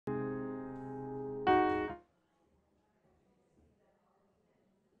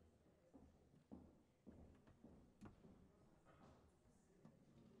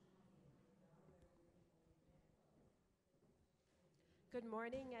Good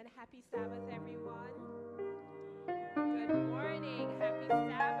morning and happy Sabbath, everyone. Good morning, happy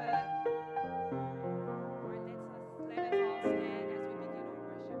Sabbath. Or let us all stand as we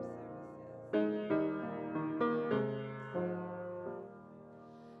begin our worship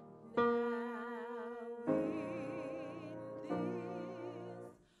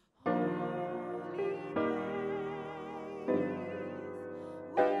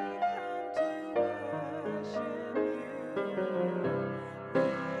services. Now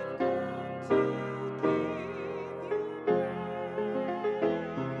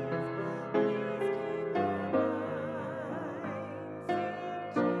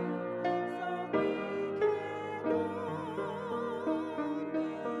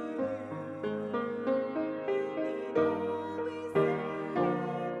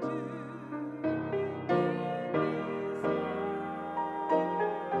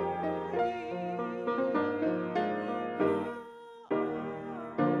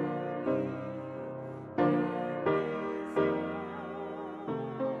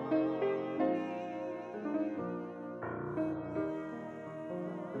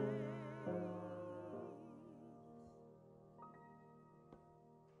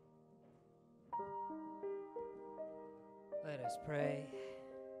Let us pray.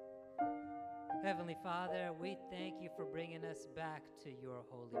 Heavenly Father, we thank you for bringing us back to your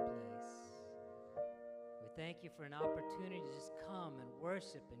holy place. We thank you for an opportunity to just come and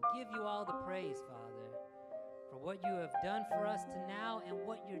worship and give you all the praise, Father, for what you have done for us to now and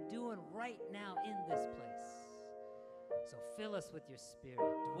what you're doing right now in this place. So fill us with your Spirit,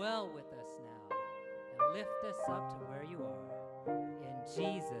 dwell with us now, and lift us up to where you are. In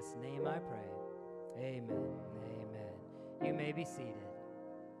Jesus' name I pray. Amen. Amen. You may be seated.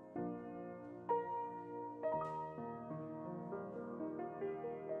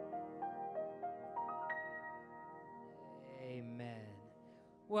 Amen.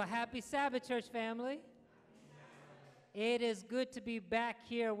 Well, happy Sabbath, church family. It is good to be back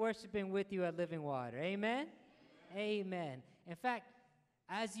here worshiping with you at Living Water. Amen? Amen. In fact,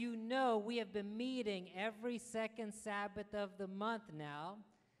 as you know, we have been meeting every second Sabbath of the month now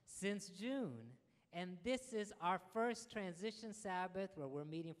since June. And this is our first transition Sabbath where we're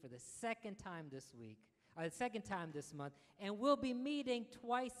meeting for the second time this month. And we'll be meeting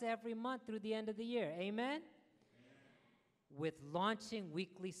twice every month through the end of the year. Amen? With launching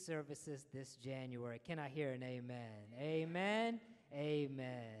weekly services this January. Can I hear an amen? Amen?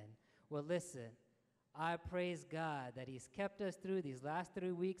 Amen. Well, listen, I praise God that he's kept us through these last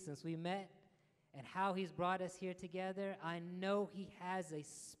 3 weeks since we met and how he's brought us here together. I know he has a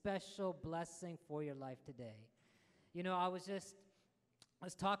special blessing for your life today. You know, I was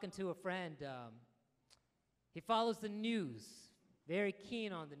talking to a friend. He follows the news, very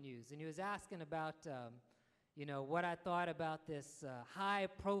keen on the news, and he was asking about what I thought about this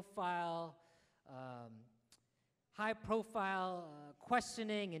high-profile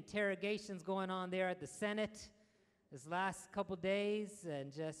questioning, interrogations going on there at the Senate this last couple days,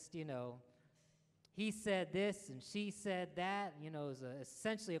 and just, he said this and she said that. It was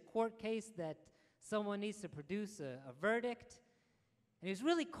essentially a court case that someone needs to produce a verdict. And he was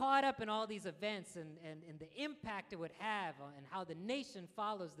really caught up in all these events and the impact it would have and how the nation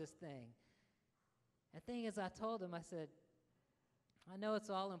follows this thing. The thing is, I told him, I said, I know it's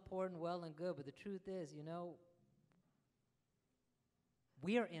all important, well and good, but the truth is,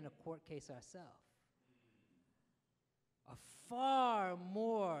 we are in a court case ourselves. A far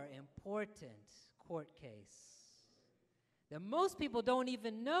more important court case that most people don't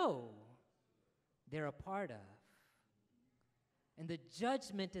even know they're a part of. And the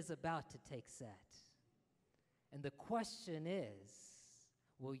judgment is about to take set. And the question is,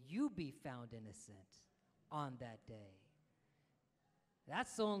 will you be found innocent on that day?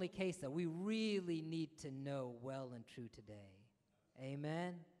 That's the only case that we really need to know well and true today.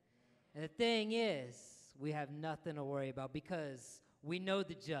 Amen? And the thing is, we have nothing to worry about because we know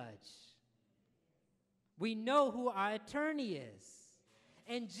the judge. We know who our attorney is.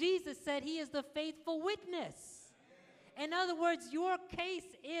 And Jesus said he is the faithful witness. In other words, your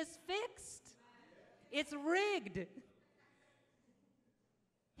case is fixed. It's rigged.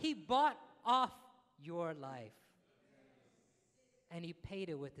 He bought off your life. And he paid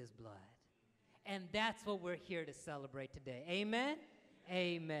it with his blood. And that's what we're here to celebrate today. Amen?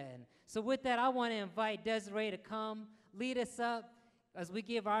 Amen. So with that, I want to invite Desiree to come lead us up as we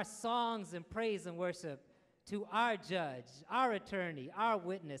give our songs and praise and worship to our judge, our attorney, our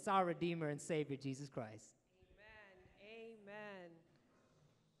witness, our Redeemer and Savior, Jesus Christ. Amen. Amen.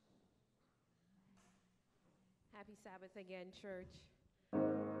 Happy Sabbath again, church.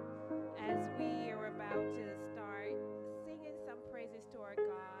 As we are about to start singing some praises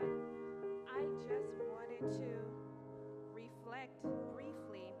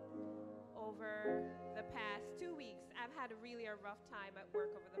a rough time at work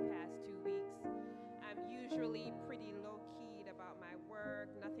over the past 2 weeks. I'm usually pretty low-keyed about my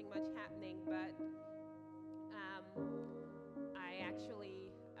work, nothing much happening, but I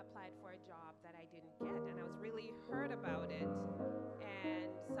actually applied for a job that I didn't get, and I was really hurt about it.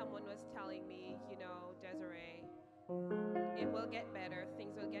 And someone was telling me, you know, Desiree, it will get better,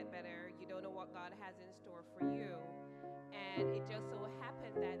 things will get better. You don't know what God has in store for you. And it just so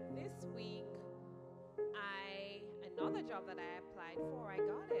happened that this week, another job that I applied for, I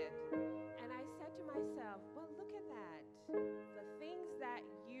got it. And I said to myself, well, look at that. The things that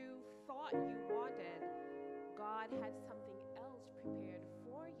you thought you wanted, God had something else prepared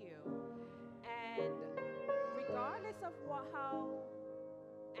for you. And regardless of how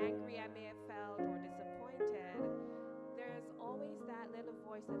angry I may have felt or disappointed, there's always that little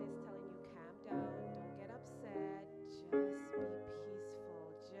voice that is telling you, calm down, don't get upset, just be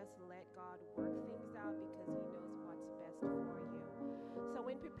peaceful, just let God work things out because he knows what's best for you. So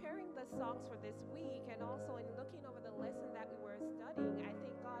in preparing the songs for this week and also in looking over the lesson that we were studying, I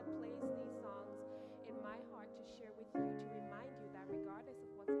think God placed these songs in my heart to share with you, to remind you that regardless of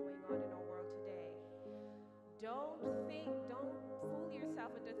what's going on in our world today, don't fool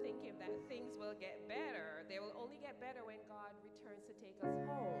yourself into thinking that things will get better. They will only get better when God returns to take us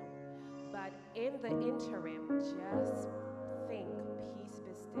home. But in the interim, just think, peace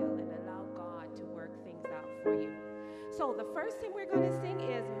be still, and allow God to work things out for you. So the first thing we're going to sing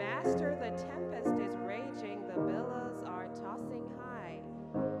is, Master, the tempest is raging, the billows are tossing high.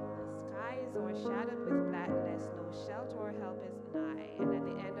 The sky is overshadowed with blackness, no shelter or help is nigh. And at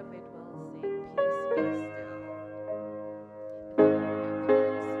the end of it, we'll sing, peace be still.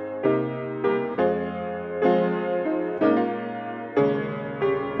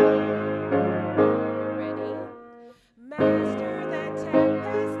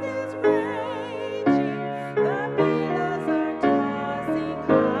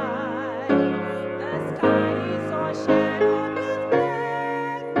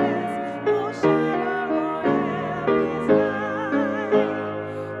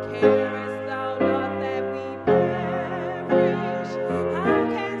 Carest thou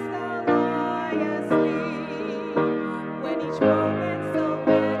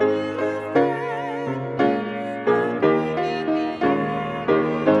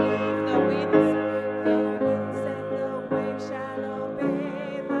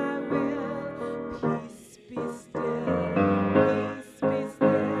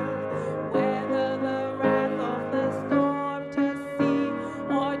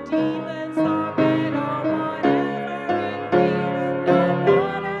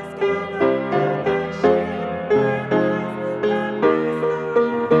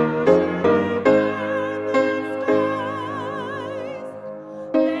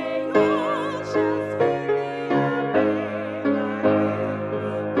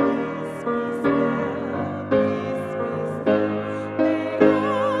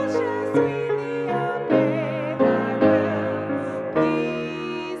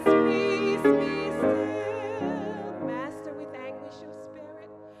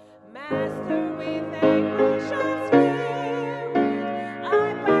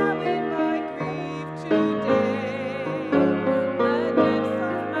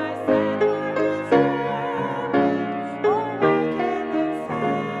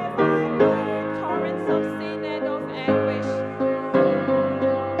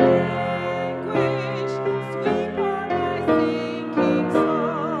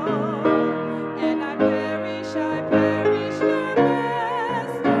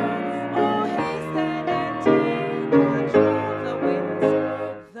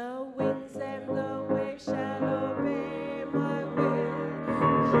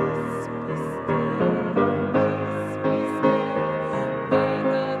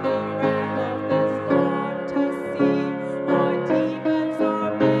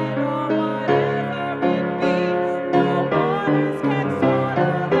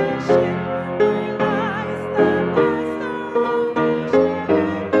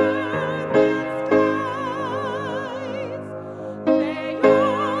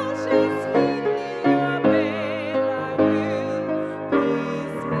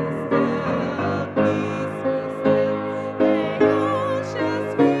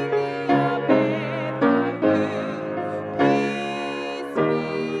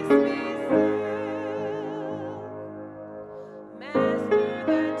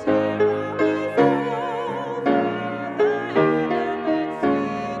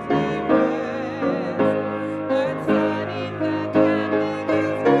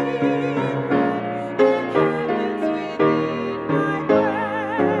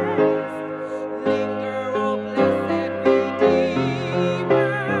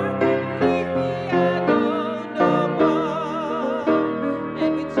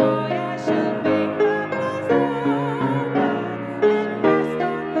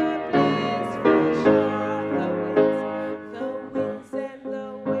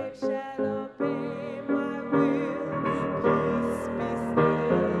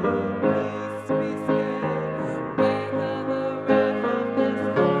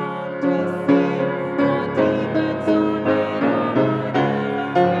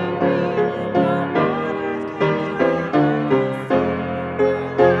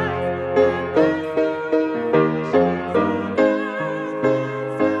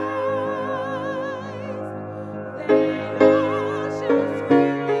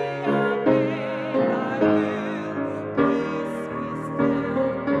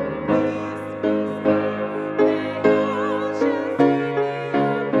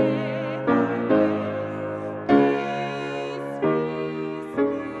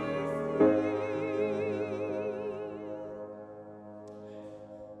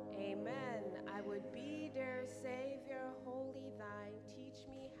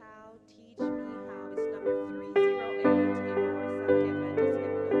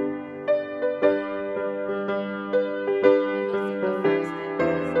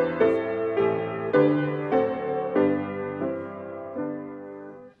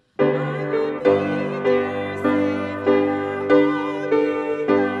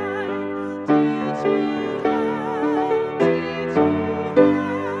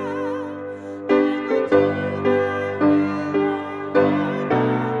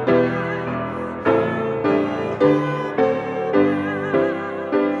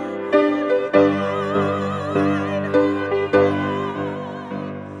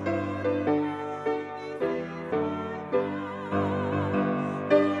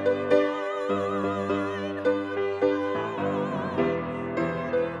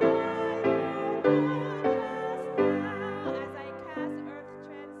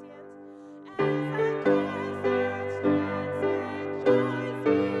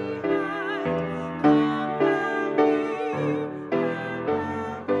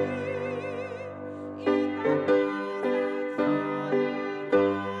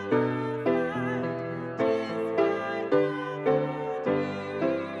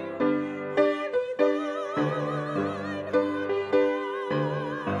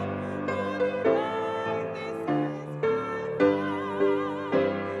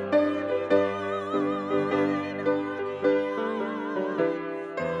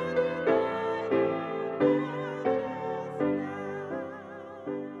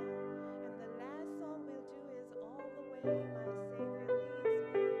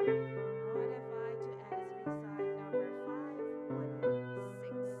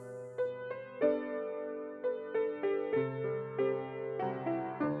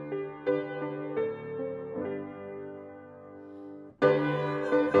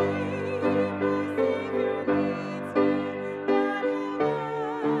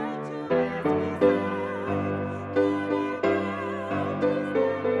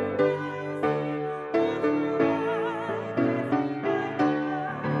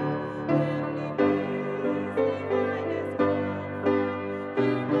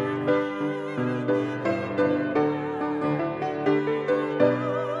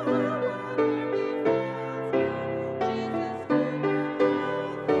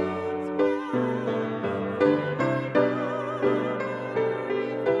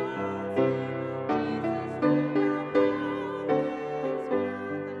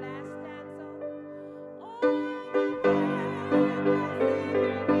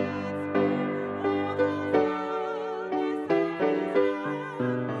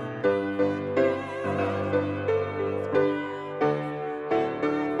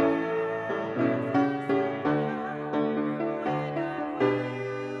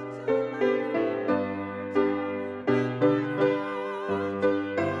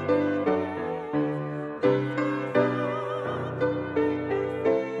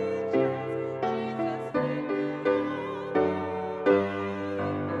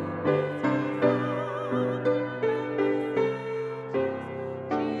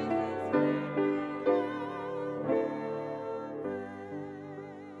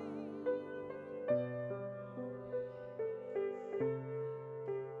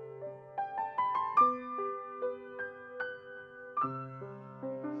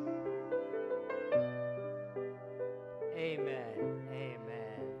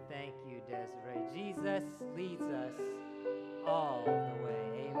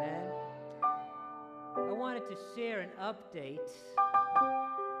to share an update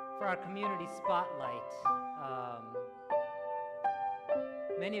for our community spotlight.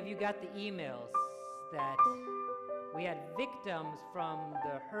 Many of you got the emails that we had victims from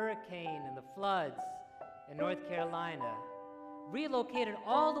the hurricane and the floods in North Carolina relocated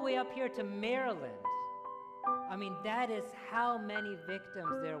all the way up here to Maryland. I mean, that is how many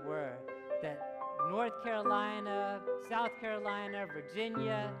victims there were, that North Carolina, South Carolina,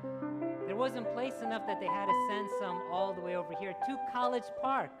 Virginia, there wasn't place enough that they had to send some all the way over here to College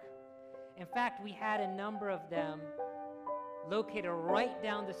Park. In fact, we had a number of them located right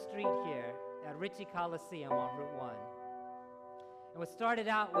down the street here at Ritchie Coliseum on Route 1. And what started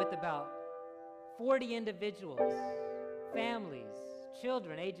out with about 40 individuals, families,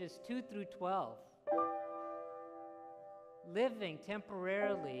 children ages 2 through 12, living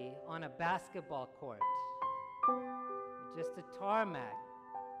temporarily on a basketball court, just a tarmac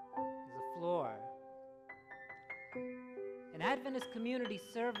as a floor. And Adventist Community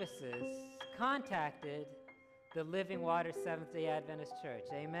Services contacted the Living Water Seventh-day Adventist Church.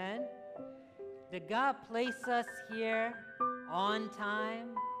 Amen? Did God place us here on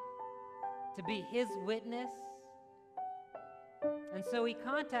time to be His witness? And so He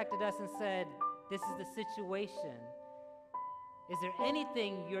contacted us and said, this is the situation. Is there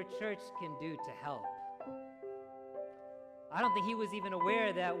anything your church can do to help? I don't think he was even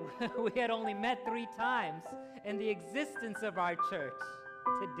aware that we had only met 3 times in the existence of our church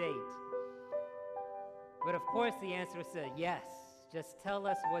to date. But of course the answer was yes, just tell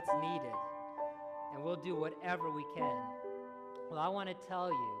us what's needed and we'll do whatever we can. Well, I want to tell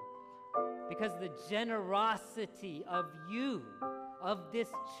you, because the generosity of you, of this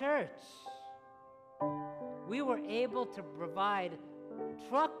church, we were able to provide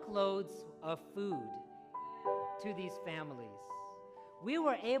truckloads of food to these families. We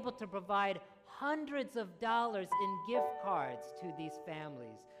were able to provide hundreds of dollars in gift cards to these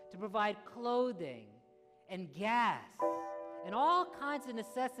families, to provide clothing and gas and all kinds of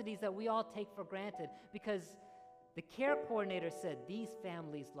necessities that we all take for granted, because the care coordinator said these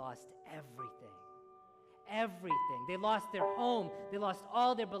families lost everything. Everything. They lost their home. They lost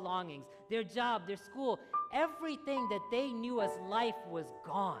all their belongings, their job, their school. Everything that they knew as life was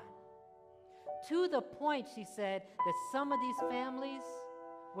gone. To the point, she said, that some of these families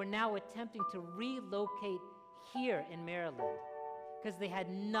were now attempting to relocate here in Maryland because they had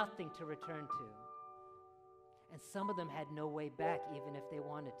nothing to return to. And some of them had no way back, even if they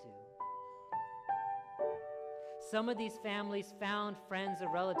wanted to. Some of these families found friends or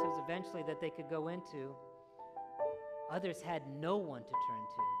relatives eventually that they could go into. Others had no one to turn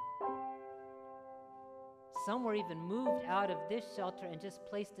to. Some were even moved out of this shelter and just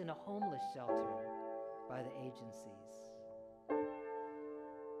placed in a homeless shelter by the agencies.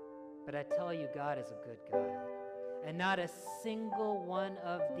 But I tell you, God is a good God. And not a single one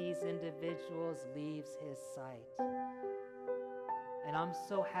of these individuals leaves His sight. And I'm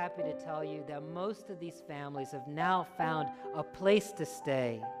so happy to tell you that most of these families have now found a place to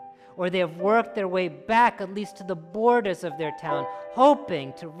stay, or they have worked their way back at least to the borders of their town,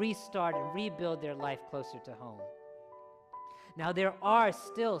 hoping to restart and rebuild their life closer to home. Now, there are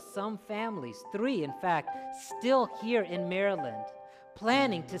still some families, 3 in fact, still here in Maryland,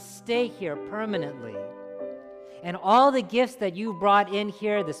 planning to stay here permanently. And all the gifts that you brought in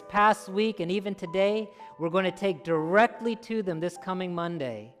here this past week and even today, we're going to take directly to them this coming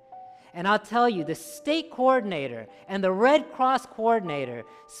Monday. And I'll tell you, the state coordinator and the Red Cross coordinator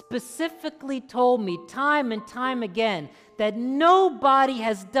specifically told me time and time again that nobody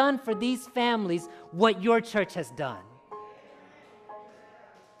has done for these families what your church has done.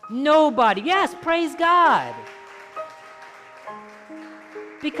 Nobody. Yes, praise God.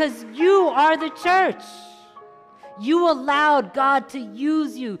 Because you are the church. You allowed God to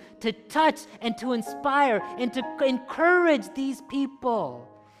use you to touch and to inspire and to encourage these people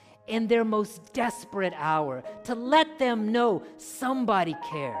in their most desperate hour, to let them know somebody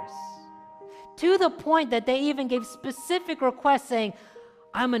cares. To the point that they even gave specific requests saying,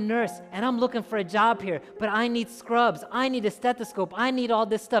 I'm a nurse and I'm looking for a job here, but I need scrubs, I need a stethoscope, I need all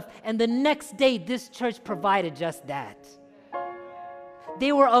this stuff. And the next day, this church provided just that.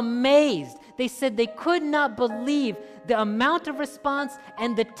 They were amazed. They said they could not believe the amount of response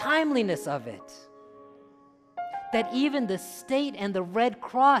and the timeliness of it. That even the state and the Red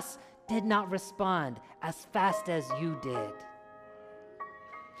Cross did not respond as fast as you did.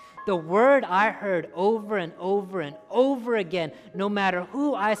 The word I heard over and over and over again, no matter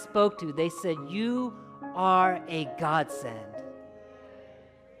who I spoke to, they said, you are a godsend.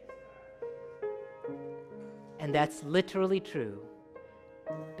 And that's literally true,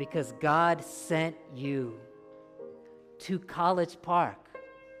 because God sent you. to College Park,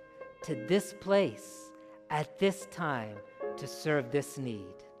 to this place, at this time, to serve this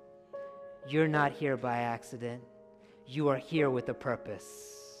need. You're not here by accident. You are here with a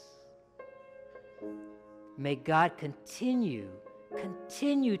purpose. May God continue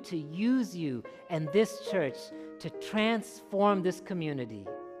to use you and this church to transform this community.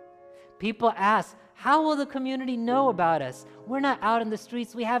 People ask, how will the community know about us? We're not out in the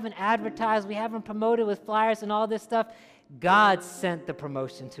streets. We haven't advertised. We haven't promoted with flyers and all this stuff. God sent the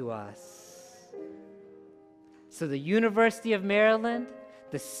promotion to us. So the University of Maryland,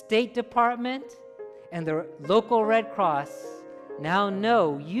 the State Department, and the local Red Cross now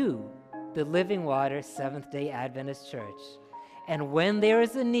know you, the Living Water Seventh-day Adventist Church. And when there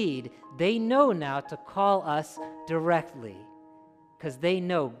is a need, they know now to call us directly, because they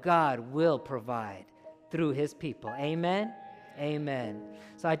know God will provide through his people. Amen? Amen.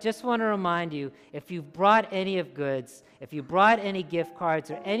 So I just want to remind you, if you've brought any of goods, if you brought any gift cards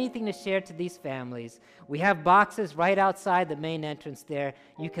or anything to share to these families, we have boxes right outside the main entrance there.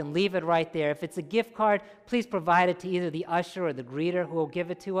 You can leave it right there. If it's a gift card, please provide it to either the usher or the greeter who will give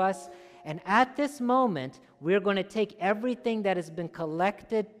it to us. And at this moment, we're going to take everything that has been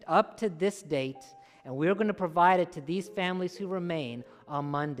collected up to this date, and we're going to provide it to these families who remain on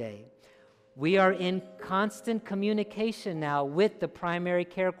Monday. We are in constant communication now with the primary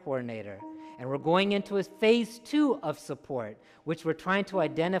care coordinator, and we're going into a phase 2 of support, which we're trying to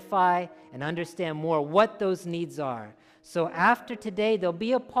identify and understand more what those needs are. So after today, there'll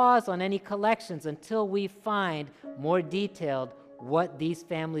be a pause on any collections until we find more detailed what these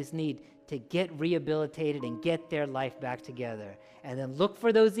families need to get rehabilitated and get their life back together. And then look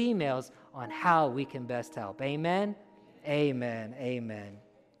for those emails on how we can best help. Amen? Amen. Amen.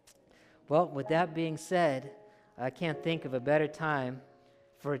 Well, with that being said, I can't think of a better time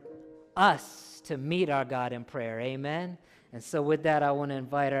for us to meet our God in prayer. Amen? And so with that, I want to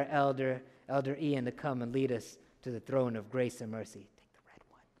invite our Elder Ian, to come and lead us to the throne of grace and mercy. Take the red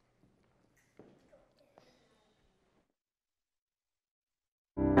one.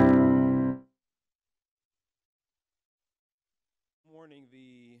 Morning,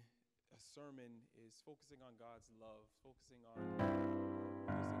 the sermon is focusing on God's love, focusing on this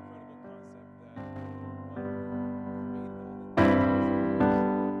incredible concept that one who created all the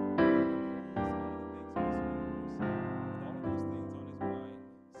things in this universe, with all of those things on his mind,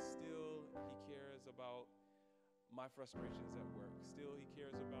 still he cares about my frustrations at work. Still he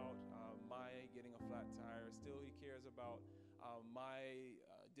cares about my getting a flat tire. Still he cares about my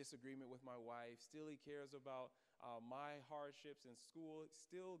disagreement with my wife. Still he cares about my hardships in school.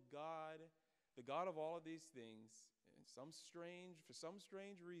 Still God, the God of all of these things, for some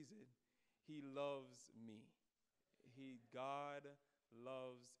strange reason, he loves me. God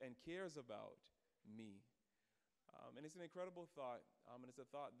loves and cares about me. And it's an incredible thought, and it's a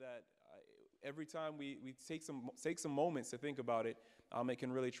thought that every time we take some moments to think about it, it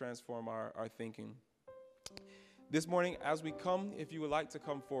can really transform our thinking. This morning, as we come, if you would like to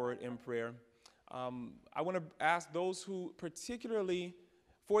come forward in prayer, I want to ask those who particularly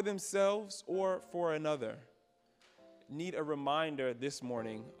for themselves or for another need a reminder this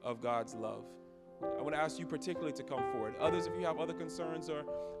morning of God's love. I want to ask you particularly to come forward. Others, if you have other concerns or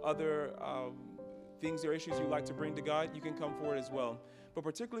other things or issues you'd like to bring to God, you can come forward as well. But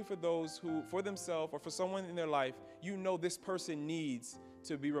particularly for those who, for themselves or for someone in their life, you know this person needs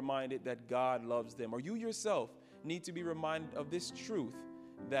to be reminded that God loves them, or you yourself need to be reminded of this truth,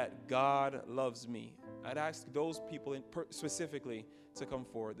 that God loves me. I'd ask those people specifically to come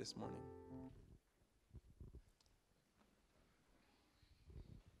forward this morning.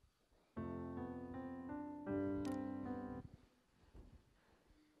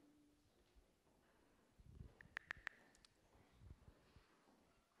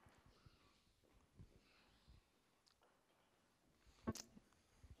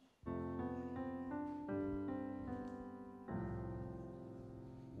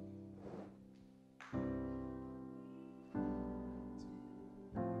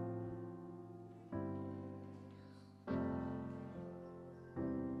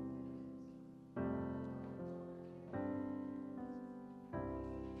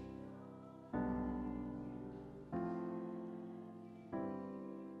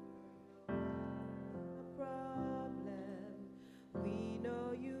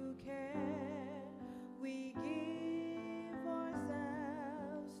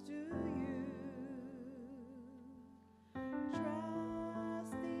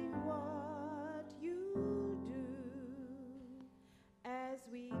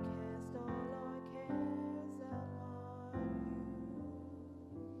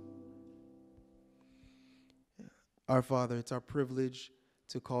 Our Father, it's our privilege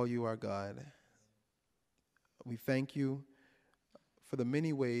to call you our God. We thank you for the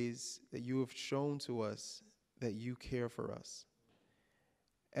many ways that you have shown to us that you care for us.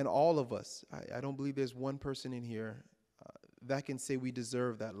 And all of us, I don't believe there's one person in here that can say we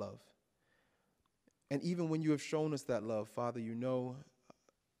deserve that love. And even when you have shown us that love, Father, you know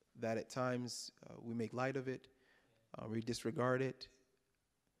that at times we make light of it, we disregard it,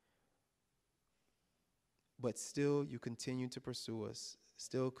 but still you continue to pursue us.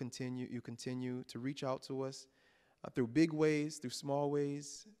 You continue to reach out to us through big ways, through small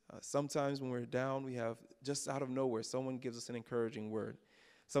ways. Sometimes when we're down, we have just out of nowhere, someone gives us an encouraging word.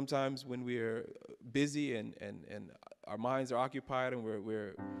 Sometimes when we're busy and our minds are occupied and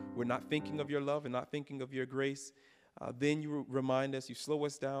we're not thinking of your love and not thinking of your grace, then you remind us, you slow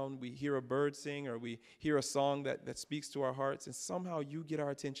us down, we hear a bird sing or we hear a song that speaks to our hearts, and somehow you get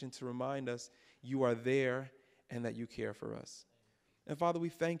our attention to remind us you are there and that you care for us. And Father, we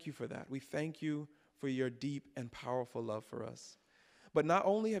thank you for that. We thank you for your deep and powerful love for us. But not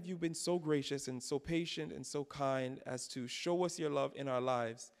only have you been so gracious and so patient and so kind as to show us your love in our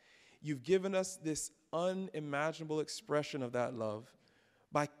lives, you've given us this unimaginable expression of that love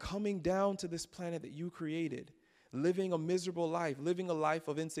by coming down to this planet that you created, living a miserable life, living a life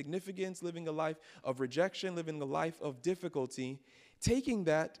of insignificance, living a life of rejection, living a life of difficulty, taking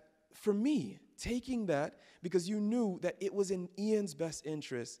that for me, taking that because you knew that it was in Ian's best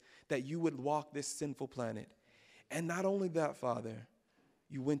interest that you would walk this sinful planet. And not only that, Father,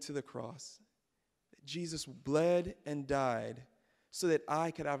 you went to the cross. Jesus bled and died so that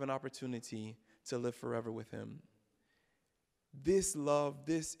I could have an opportunity to live forever with him. This love,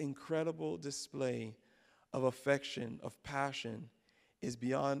 this incredible display of affection, of passion, is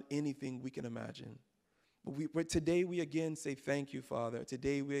beyond anything we can imagine. But today we again say thank you, Father.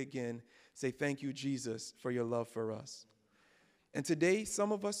 Today we again say thank you, Jesus, for your love for us. And today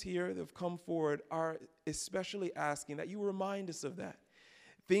some of us here that have come forward are especially asking that you remind us of that.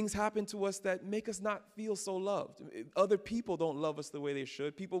 Things happen to us that make us not feel so loved. Other people don't love us the way they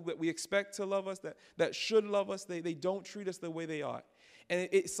should. People that we expect to love us, that should love us, they don't treat us the way they ought. And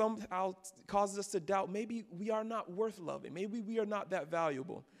it somehow causes us to doubt maybe we are not worth loving. Maybe we are not that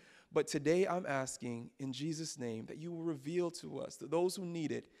valuable. But today I'm asking in Jesus' name that you will reveal to us, to those who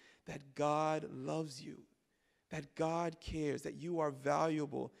need it, that God loves you, that God cares, that you are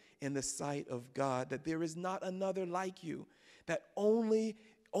valuable in the sight of God, that there is not another like you, that only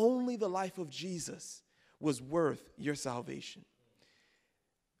the life of Jesus was worth your salvation.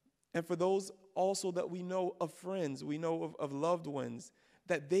 And for those also that we know of friends, we know of loved ones,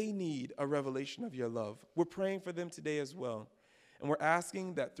 that they need a revelation of your love, we're praying for them today as well. And we're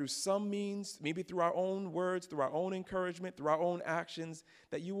asking that through some means, maybe through our own words, through our own encouragement, through our own actions,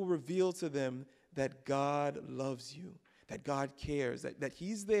 that you will reveal to them that God loves you, that God cares, that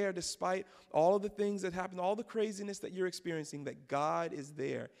he's there despite all of the things that happen, all the craziness that you're experiencing, that God is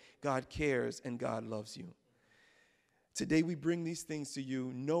there, God cares, and God loves you. Today we bring these things to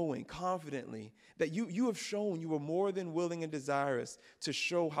you knowing confidently that you have shown you were more than willing and desirous to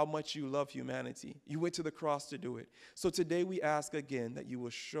show how much you love humanity. You went to the cross to do it. So today we ask again that you will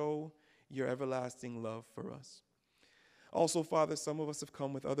show your everlasting love for us. Also, Father, some of us have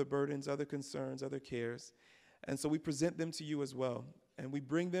come with other burdens, other concerns, other cares. And so we present them to you as well. And we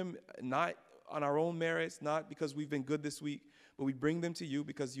bring them not on our own merits, not because we've been good this week, but we bring them to you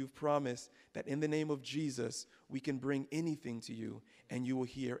because you've promised that in the name of Jesus, we can bring anything to you and you will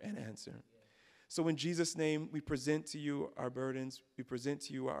hear and answer. So in Jesus' name, we present to you our burdens, we present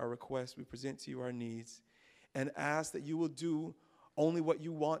to you our requests, we present to you our needs, and ask that you will do only what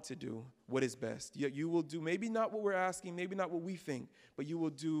you want to do, what is best. You will do maybe not what we're asking, maybe not what we think, but you will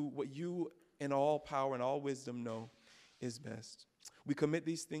do what you in all power and all wisdom know is best. We commit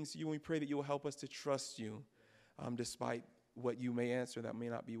these things to you and we pray that you will help us to trust you despite what you may answer that may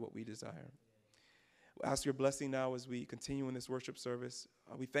not be what we desire. We'll ask your blessing now as we continue in this worship service.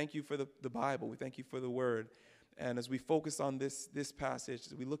 We thank you for the Bible. We thank you for the word. And as we focus on this passage,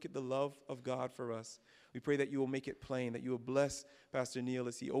 as we look at the love of God for us, we pray that you will make it plain, that you will bless Pastor Neil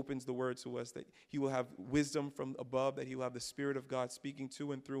as he opens the word to us, that he will have wisdom from above, that he will have the Spirit of God speaking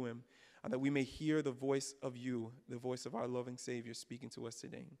to and through him, and that we may hear the voice of you, the voice of our loving Savior speaking to us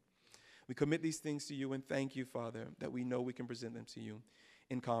today. We commit these things to you and thank you, Father, that we know we can present them to you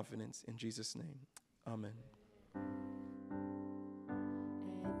in confidence. In Jesus' name, amen.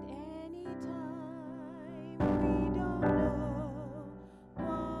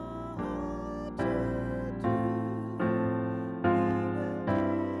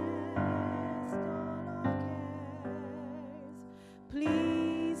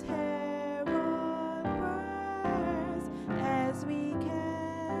 Please hear our prayer.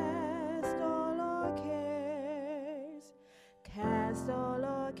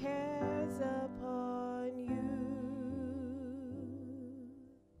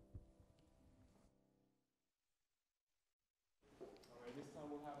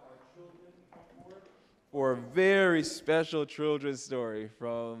 for a very special children's story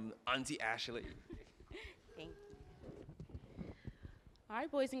from Auntie Ashley. Thank you. All right,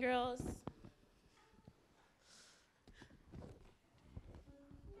 boys and girls.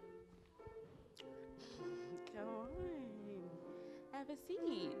 Come on. Have a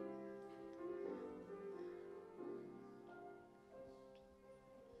seat.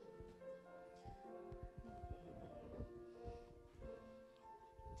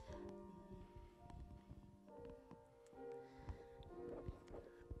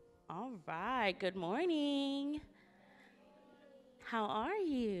 All right, good morning. How are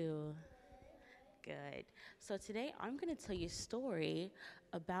you? Good. So today I'm going to tell you a story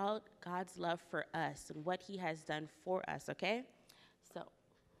about God's love for us and what he has done for us, okay? So,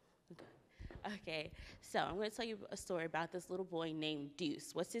 I'm going to tell you a story about this little boy named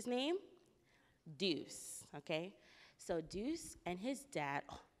Deuce. What's his name? Deuce, okay? So Deuce and his dad,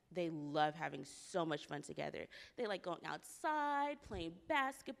 they love having so much fun together. They like going outside, playing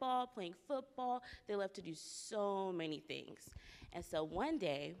basketball, playing football. They love to do so many things. And so one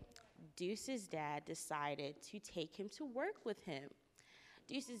day, Deuce's dad decided to take him to work with him.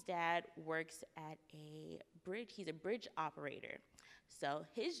 Deuce's dad works at a bridge. He's a bridge operator. So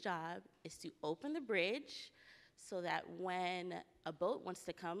his job is to open the bridge so that when a boat wants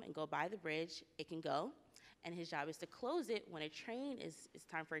to come and go by the bridge, it can go. And his job is to close it when it's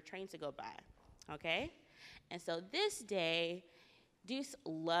time for a train to go by, okay? And so this day, Deuce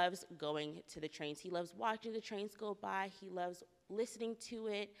loves going to the trains. He loves watching the trains go by. He loves listening to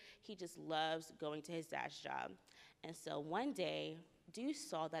it. He just loves going to his dad's job. And so one day, Deuce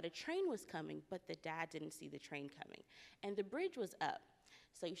saw that a train was coming, but the dad didn't see the train coming. And the bridge was up.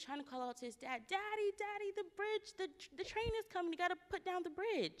 So he was trying to call out to his dad, Daddy, the bridge, the train is coming. You got to put down the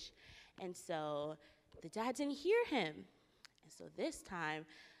bridge. And so the dad didn't hear him. And so this time,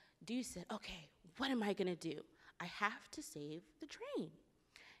 Deuce said, okay, what am I going to do? I have to save the train.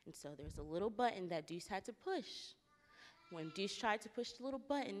 And so there's a little button that Deuce had to push. When Deuce tried to push the little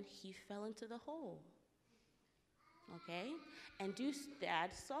button, he fell into the hole. Okay? And Deuce's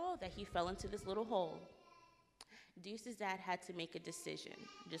dad saw that he fell into this little hole. Deuce's dad had to make a decision,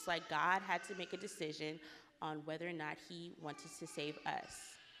 just like God had to make a decision on whether or not he wanted to save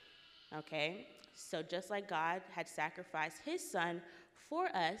us. Okay? So just like God had sacrificed his son for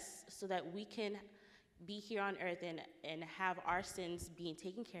us so that we can be here on earth and have our sins being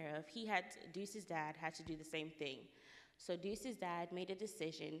taken care of, Deuce's dad had to do the same thing. So Deuce's dad made a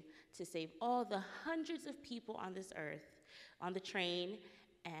decision to save all the hundreds of people on this earth, on the train,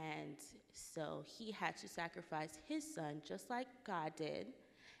 and so he had to sacrifice his son just like God did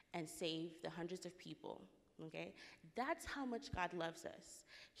and save the hundreds of people, okay? That's how much God loves us.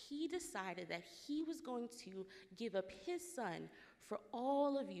 He decided that he was going to give up his son for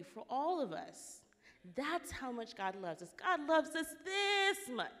all of you, for all of us. That's how much God loves us. God loves us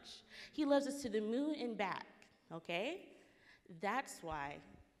this much. He loves us to the moon and back, okay? That's why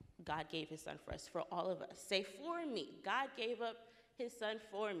God gave his son for us, for all of us. Say, for me. God gave up his son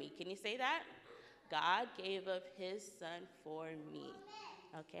for me. Can you say that? God gave up his son for me.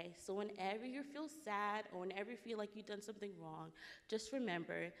 Okay? So whenever you feel sad or whenever you feel like you've done something wrong, just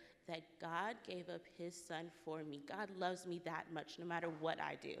remember that God gave up his son for me. God loves me that much no matter what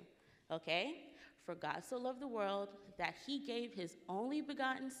I do. Okay? For God so loved the world that he gave his only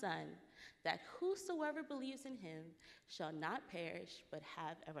begotten son, that whosoever believes in him shall not perish but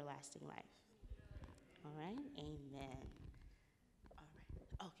have everlasting life. All right? Amen. All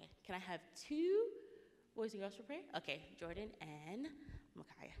right. Okay. Can I have two boys and girls for prayer? Okay. Jordan and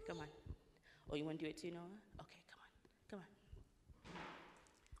Micaiah. Come on. Oh, you want to do it too, Noah? Okay. Come on. Come on.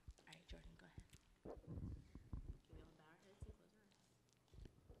 All right, Jordan, go ahead.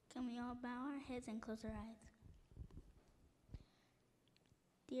 Can we all bow our heads and close our eyes?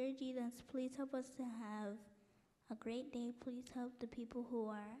 Dear Jesus, please help us to have a great day. Please help the people who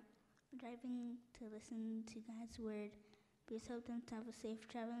are driving to listen to God's word. Please help them to have a safe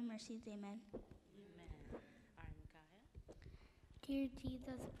travel and mercies. Amen. Amen. All right, Micaiah. Dear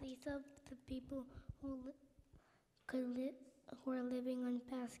Jesus, please help the people who are living on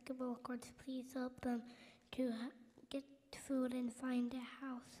basketball courts. Please help them to get food and find a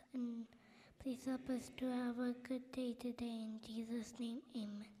house. And please help us to have a good day today. In Jesus' name,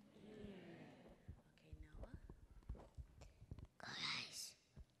 amen. Okay,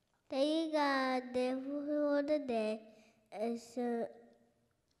 Noah. Thank God for the day, and so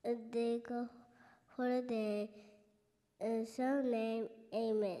they go for the day, in some name,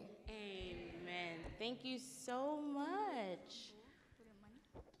 amen. Amen. Thank you so much.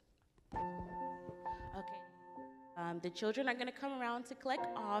 Okay. The children are going to come around to collect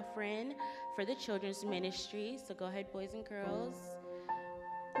offering for the children's ministry. So go ahead, boys and girls.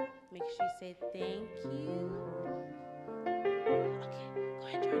 Make sure you say thank you. Okay, go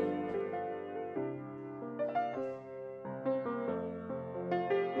ahead, Jordan.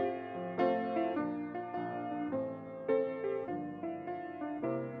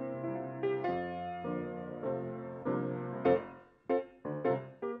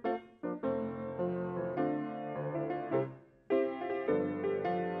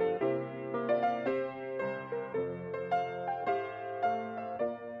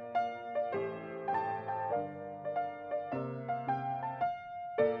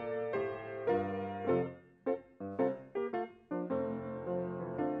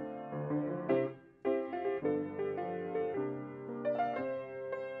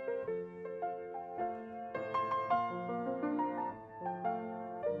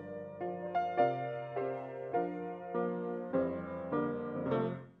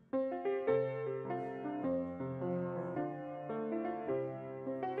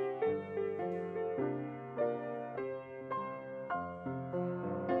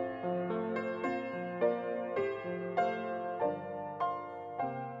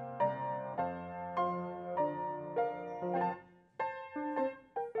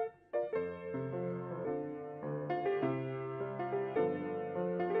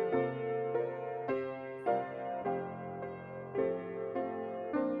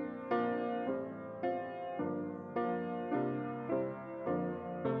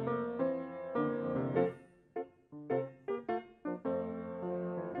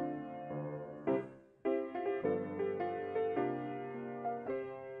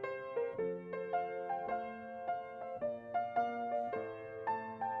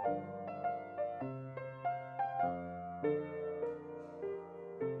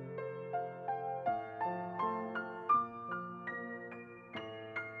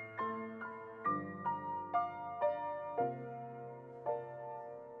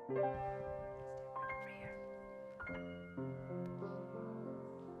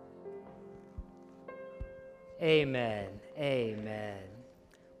 Amen. Amen.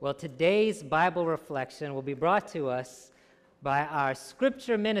 Well, today's Bible reflection will be brought to us by our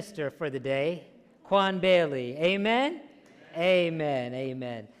scripture minister for the day, Quan Bailey. Amen? Amen.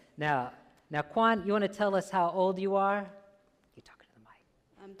 Amen. Now, Quan, you want to tell us how old you are? You're talking to the mic.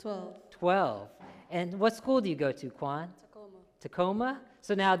 I'm 12. 12. And what school do you go to, Quan? Tacoma. Tacoma?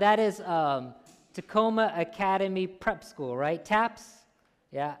 So now that is Tacoma Academy Prep School, right? TAPS?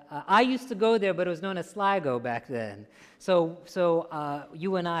 Yeah, I used to go there, but it was known as Sligo back then. So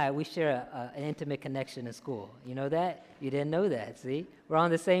you and I, we share an intimate connection in school. You know that? You didn't know that, see? We're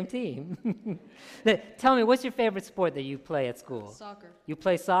on the same team. Tell me, what's your favorite sport that you play at school? Soccer. You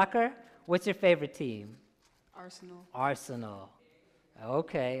play soccer? What's your favorite team? Arsenal. Arsenal.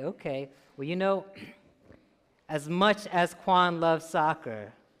 Okay. Well, you know, as much as Quan loves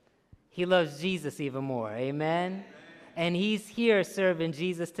soccer, he loves Jesus even more. Amen? And he's here serving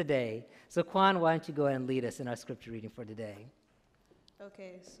Jesus today. So, Quan, why don't you go ahead and lead us in our scripture reading for today?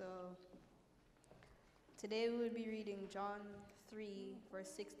 Okay, so today we will be reading John 3, verse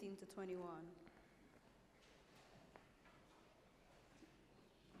 16 to 21.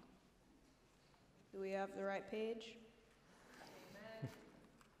 Do we have the right page? Amen.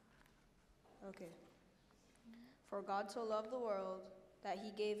 Okay. For God so loved the world that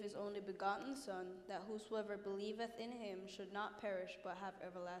he gave his only begotten Son, that whosoever believeth in him should not perish but have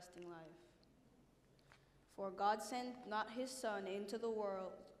everlasting life. For God sent not his Son into the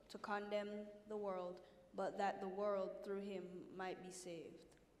world to condemn the world, but that the world through him might be saved.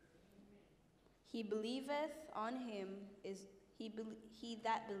 He that believeth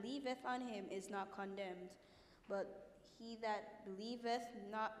on him is not condemned, but he that believeth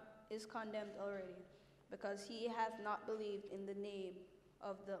not is condemned already, because he hath not believed in the name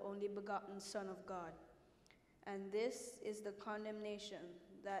of the only begotten Son of God. And this is the condemnation,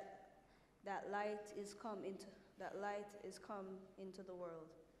 that light is come into the world.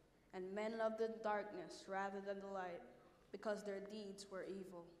 And men love the darkness rather than the light, because their deeds were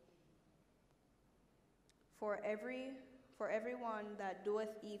evil. For everyone that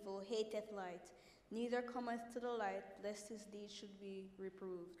doeth evil hateth light, neither cometh to the light, lest his deeds should be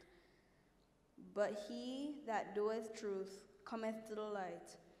reproved. But he that doeth truth cometh to the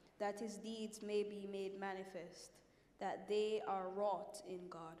light, that his deeds may be made manifest, that they are wrought in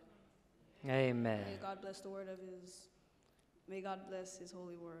God. Amen. May God bless the word of his, may God bless his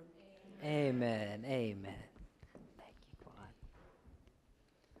holy word. Amen. Amen. Thank you, Quan.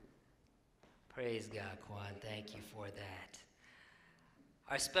 Praise God, Quan. Thank you for that.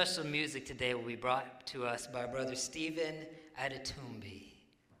 Our special music today will be brought to us by Brother Stephen Adetumbi.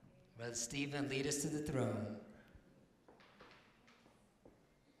 Brother Stephen, lead us to the throne.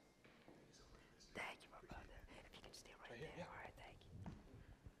 Thank you, my brother. If you can stay right there. All right, thank you.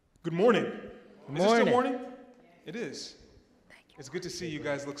 Good morning. Good Is it morning. still morning? It is. Thank you. It's good to see you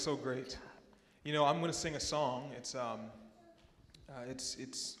guys look so great. You know, I'm going to sing a song. It's over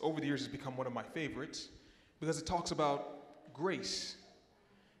the years has become one of my favorites because it talks about grace.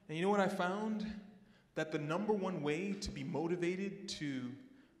 And you know what I found? That the number one way to be motivated to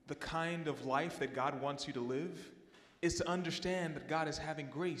the kind of life that God wants you to live is to understand that God is having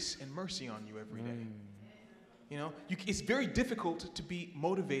grace and mercy on you every day. You know, it's very difficult to be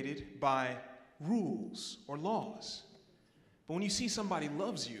motivated by rules or laws. But when you see somebody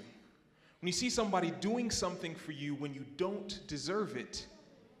loves you, when you see somebody doing something for you when you don't deserve it,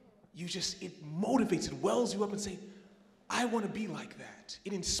 it motivates, it wells you up and say, I want to be like that.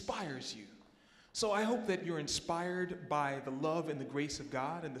 It inspires you. So I hope that you're inspired by the love and the grace of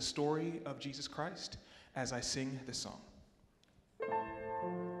God and the story of Jesus Christ as I sing this song.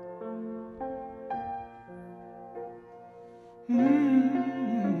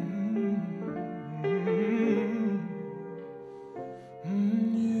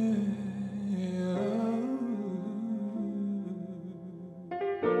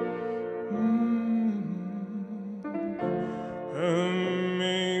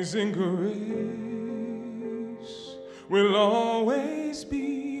 Amazing grace will always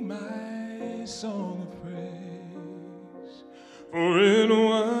be my song of praise, for it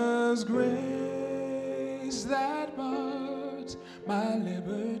was grace that bought my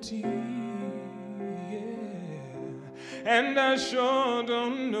liberty, yeah. And I sure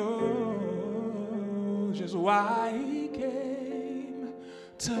don't know just why he came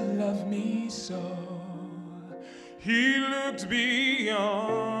to love me so. He looked beyond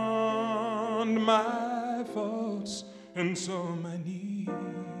my faults and saw my need.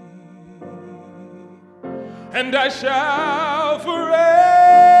 And I shall forever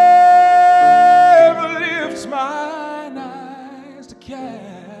lift mine eyes to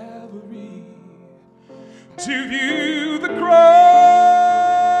Calvary to view the cross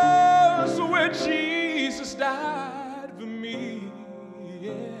where Jesus died for me.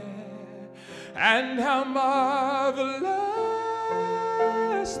 And how marvelous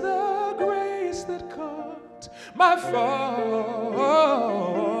the grace that caught my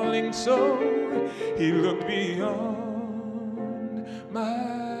falling soul. He looked beyond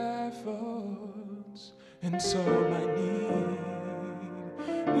my faults and saw my need.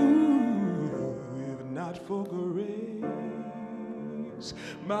 Ooh, if not for grace,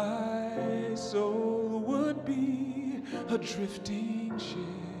 my soul would be a drifting ship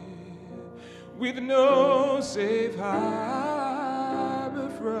with no safe harbor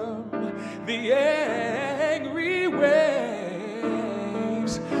from the angry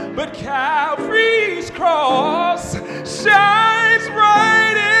waves. But Calvary's cross shines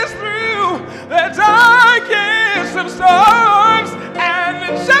brightest through the darkest of storms,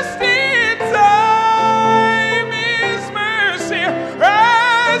 and just in time His mercy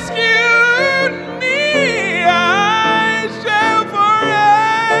rescued me. I shall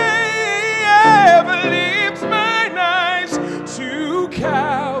forever lift mine eyes to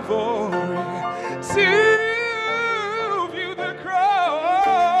Calvary, to view the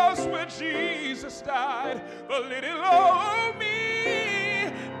cross where Jesus died for little old me.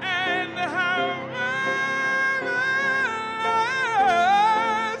 And how marvelous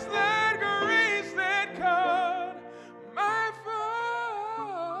that grace that caught my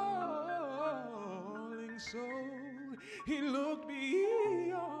falling soul. He looked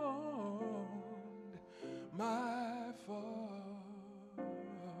beyond my faults,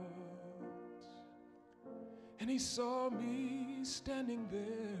 and He saw me standing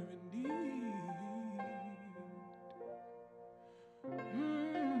there in need.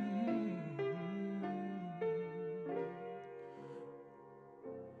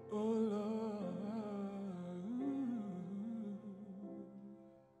 Oh Lord,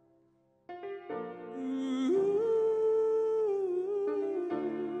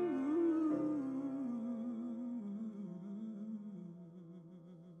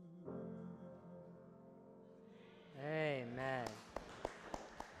 Amen.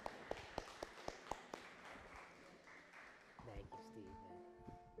 Thank you, Stephen.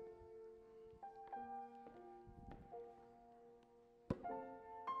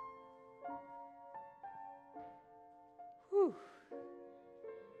 Whew.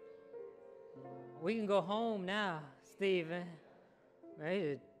 We can go home now, Stephen. Ready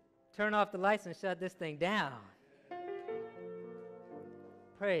to turn off the lights and shut this thing down.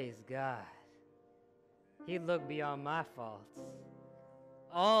 Praise God. He looked beyond my faults.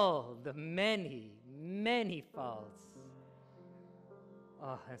 All the many, many faults.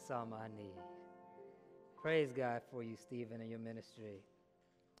 Oh, and saw my need. Praise God for you, Stephen, and your ministry.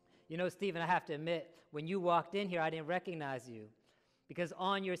 You know, Stephen, I have to admit, when you walked in here, I didn't recognize you. Because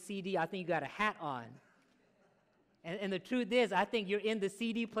on your CD, I think you got a hat on. And the truth is, I think you're in the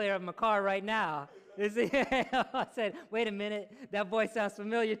CD player of my car right now. I said, wait a minute, that voice sounds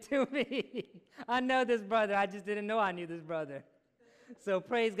familiar to me. I know this brother. I just didn't know I knew this brother. So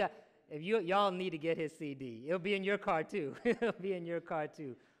praise God. If y'all need to get his CD. It'll be in your car too. It'll be in your car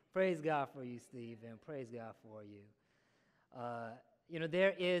too. Praise God for you, Steve, and praise God for you. You know,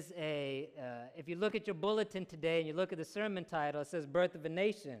 there is if you look at your bulletin today and you look at the sermon title, it says Birth of a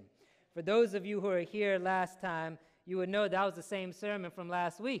Nation. For those of you who were here last time, you would know that was the same sermon from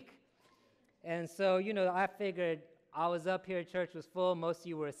last week. And so, you know, I figured I was up here, church was full, most of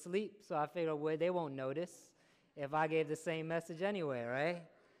you were asleep, so I figured, well, they won't notice if I gave the same message anyway, right?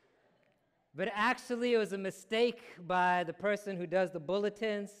 But actually, it was a mistake by the person who does the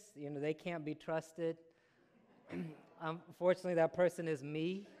bulletins. You know, they can't be trusted. Unfortunately, that person is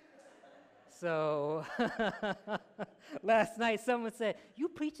me. So last night, someone said, you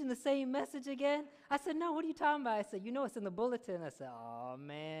preaching the same message again? I said, no, what are you talking about? I said, you know it's in the bulletin. I said, oh,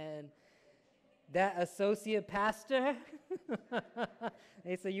 man, that associate pastor?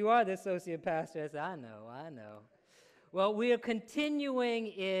 They said, you are the associate pastor. I said, I know. Well, we are continuing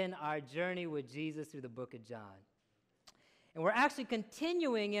in our journey with Jesus through the book of John. And we're actually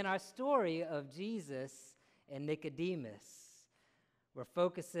continuing in our story of Jesus and Nicodemus. We're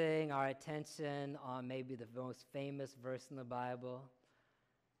focusing our attention on maybe the most famous verse in the Bible,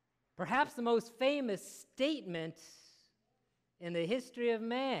 perhaps the most famous statement in the history of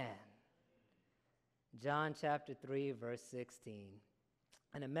man. John chapter 3, verse 16.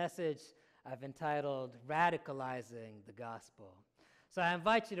 And a message I've entitled, Radicalizing the Gospel. So I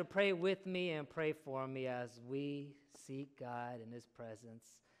invite you to pray with me and pray for me as we seek God in His presence,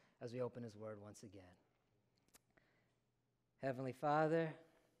 as we open His Word once again. Heavenly Father,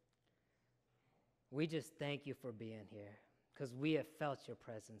 we just thank you for being here because we have felt your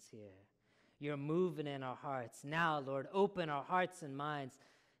presence here. You're moving in our hearts. Now, Lord, open our hearts and minds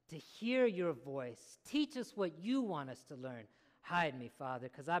to hear your voice. Teach us what you want us to learn. Hide me, Father,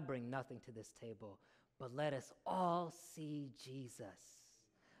 because I bring nothing to this table, but let us all see Jesus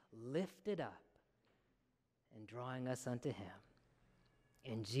lifted up and drawing us unto him.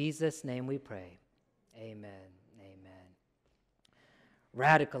 In Jesus' name we pray. Amen. Amen.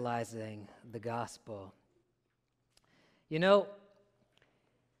 Radicalizing the gospel. You know,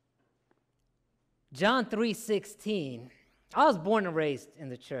 John 3:16, I was born and raised in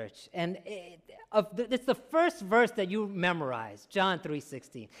the church, and it's the first verse that you memorize, John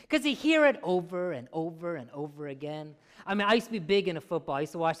 3:16, because you hear it over and over and over again. I mean, I used to be big into football. I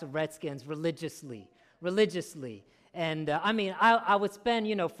used to watch the Redskins religiously. And I would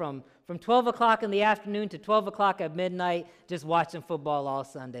spend, from 12 o'clock in the afternoon to 12 o'clock at midnight just watching football all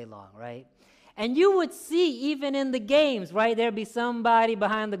Sunday long, right? And you would see, even in the games, right, there'd be somebody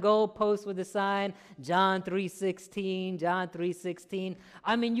behind the goal post with a sign, John 3:16, John 3:16.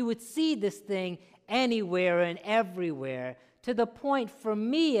 I mean, you would see this thing anywhere and everywhere, to the point for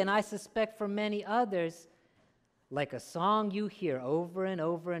me, and I suspect for many others, like a song you hear over and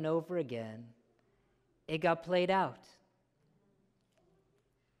over and over again, it got played out.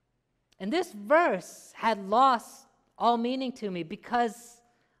 And this verse had lost all meaning to me because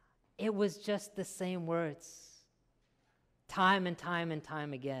it was just the same words, time and time and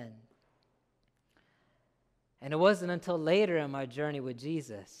time again. And it wasn't until later in my journey with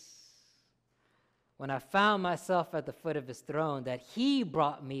Jesus, when I found myself at the foot of his throne, that he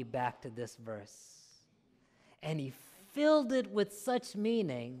brought me back to this verse. And he filled it with such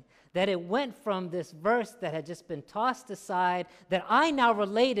meaning that it went from this verse that had just been tossed aside, that I now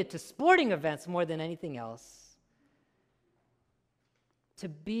related to sporting events more than anything else, to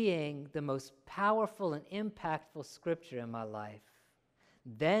being the most powerful and impactful scripture in my life,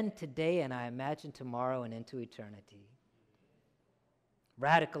 then, today, and I imagine tomorrow and into eternity.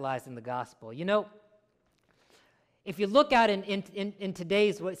 Radicalizing the gospel. You know, if you look out in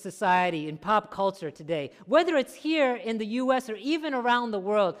today's society, in pop culture today, whether it's here in the U.S. or even around the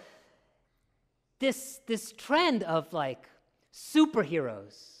world, this trend of like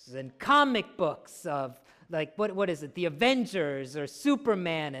superheroes and comic books of like, what is it, the Avengers or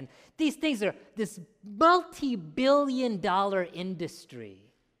Superman, and these things are this multi-billion-dollar industry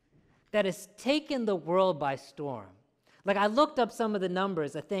that has taken the world by storm. Like, I looked up some of the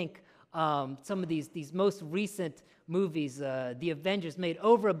numbers, I think, some of these most recent movies. The Avengers made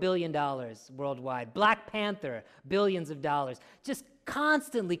over $1 billion worldwide. Black Panther, billions of dollars, just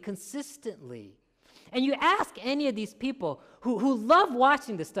constantly, consistently. And you ask any of these people who love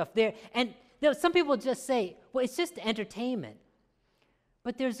watching this stuff, some people just say, well, it's just entertainment.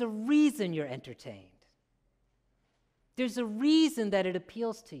 But there's a reason you're entertained. There's a reason that it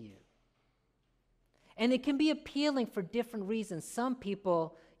appeals to you. And it can be appealing for different reasons. Some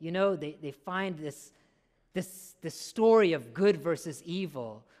people, they find this story of good versus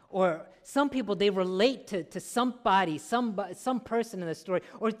evil. Or some people, they relate to somebody, some person in the story.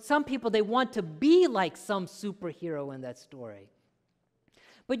 Or some people, they want to be like some superhero in that story.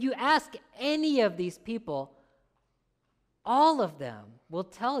 But you ask any of these people, all of them will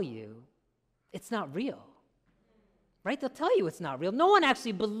tell you it's not real. Right? They'll tell you it's not real. No one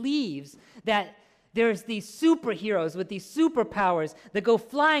actually believes that there's these superheroes with these superpowers that go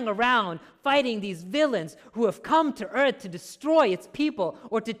flying around fighting these villains who have come to earth to destroy its people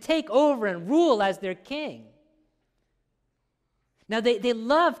or to take over and rule as their king. Now, they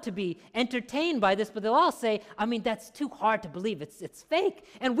love to be entertained by this, but they'll all say, that's too hard to believe. It's fake.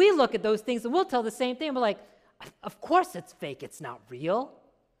 And we look at those things and we'll tell the same thing. We're like, of course it's fake. It's not real.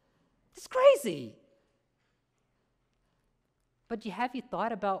 It's crazy. But have you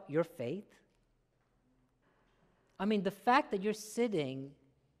thought about your faith? The fact that you're sitting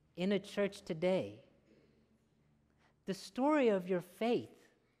in a church today, the story of your faith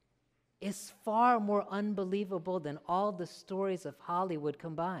is far more unbelievable than all the stories of Hollywood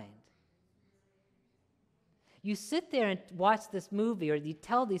combined. You sit there and watch this movie, or you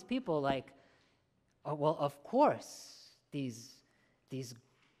tell these people like, oh, well, of course, these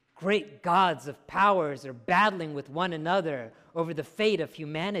great gods of powers are battling with one another over the fate of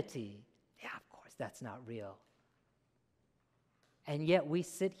humanity. Yeah, of course, that's not real. And yet we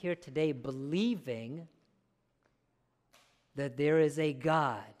sit here today believing that there is a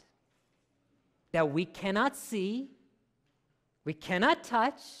God that we cannot see, we cannot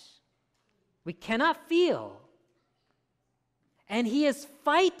touch, we cannot feel. And he is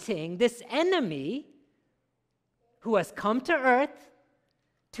fighting this enemy who has come to earth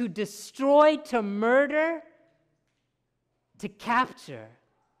to destroy, to murder, to capture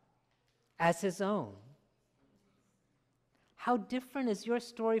as his own. How different is your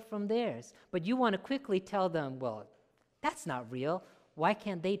story from theirs? But you want to quickly tell them, well, that's not real. Why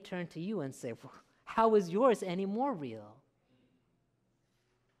can't they turn to you and say, well, how is yours any more real?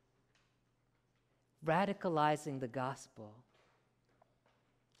 Radicalizing the gospel.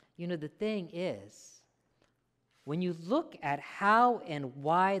 The thing is, when you look at how and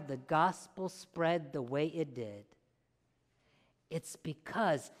why the gospel spread the way it did, it's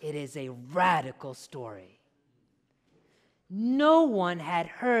because it is a radical story. No one had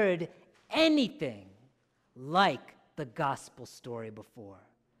heard anything like the gospel story before.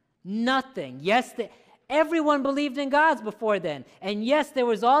 Nothing. Yes, everyone believed in gods before then. And yes, there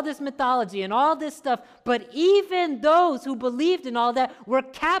was all this mythology and all this stuff, but even those who believed in all that were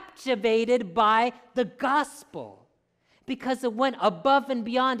captivated by the gospel because it went above and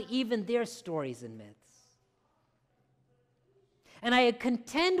beyond even their stories and myths. And I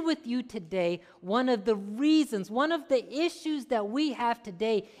contend with you today, one of the reasons, one of the issues that we have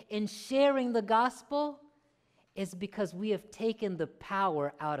today in sharing the gospel is because we have taken the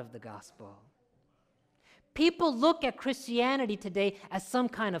power out of the gospel. People look at Christianity today as some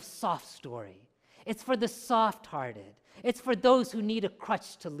kind of soft story. It's for the soft-hearted. It's for those who need a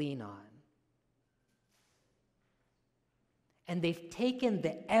crutch to lean on. And they've taken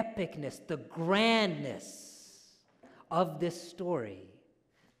the epicness, the grandness of this story,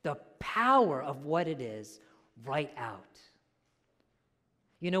 the power of what it is, right out.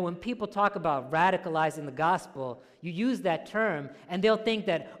 When people talk about radicalizing the gospel, you use that term, and they'll think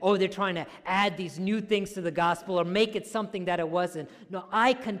that, they're trying to add these new things to the gospel or make it something that it wasn't. No,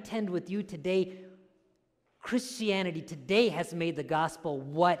 I contend with you today, Christianity today has made the gospel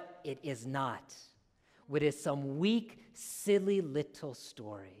what it is not. It is some weak, silly little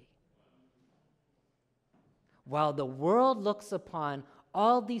story. While the world looks upon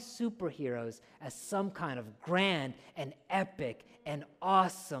all these superheroes as some kind of grand and epic and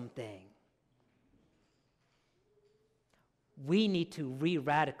awesome thing, we need to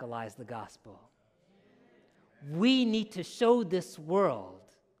re-radicalize the gospel. We need to show this world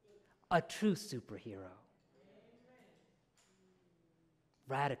a true superhero.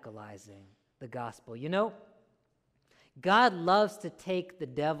 Radicalizing the gospel. God loves to take the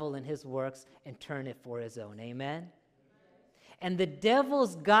devil and his works and turn it for his own. Amen? And the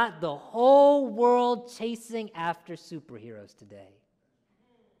devil's got the whole world chasing after superheroes today.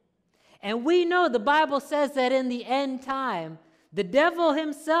 And we know the Bible says that in the end time, the devil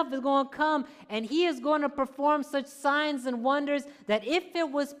himself is going to come and he is going to perform such signs and wonders that if it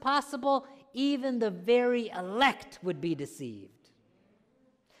was possible, even the very elect would be deceived.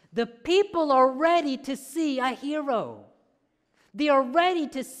 The people are ready to see a hero. They are ready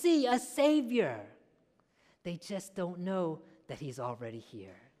to see a Savior. They just don't know that he's already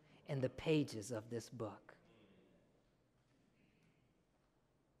here in the pages of this book.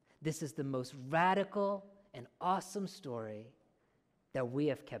 This is the most radical and awesome story that we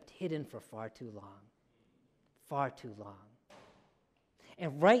have kept hidden for far too long. Far too long.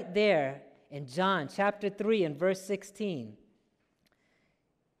 And right there in John chapter 3 and verse 16,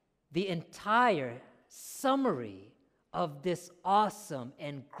 the entire summary of this awesome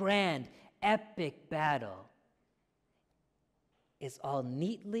and grand epic battle is all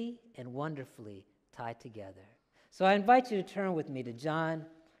neatly and wonderfully tied together. So I invite you to turn with me to John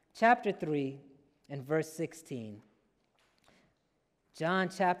chapter 3 and verse 16. John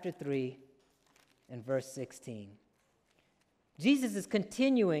chapter 3 and verse 16. Jesus is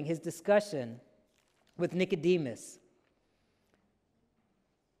continuing his discussion with Nicodemus.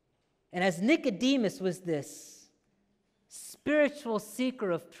 And as Nicodemus was this spiritual seeker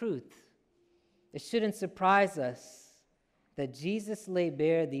of truth, it shouldn't surprise us that Jesus laid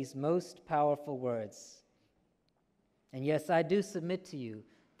bare these most powerful words. And yes, I do submit to you,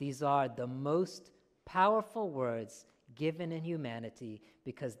 these are the most powerful words given in humanity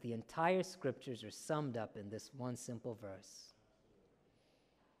because the entire scriptures are summed up in this one simple verse.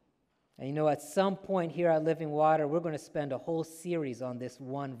 And you know, at some point here at Living Water, we're going to spend a whole series on this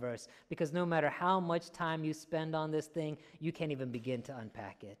one verse because no matter how much time you spend on this thing, you can't even begin to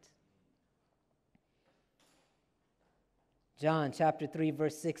unpack it. John chapter 3,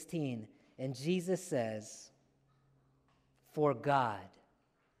 verse 16, and Jesus says, "For God,"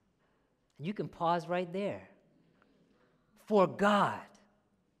 and you can pause right there. For God.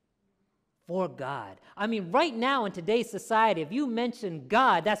 For God. I mean, right now in today's society, if you mention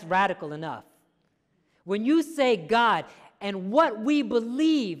God, that's radical enough. When you say God and what we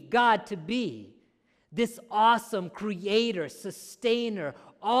believe God to be, this awesome creator, sustainer,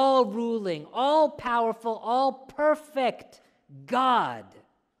 all-ruling, all-powerful, all-perfect God,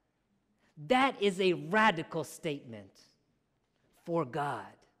 that is a radical statement. For God.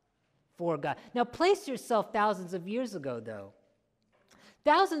 For God. Now place yourself thousands of years ago, though.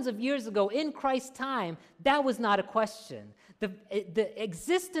 Thousands of years ago, in Christ's time, that was not a question. The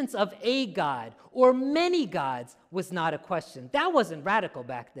existence of a God or many gods was not a question. That wasn't radical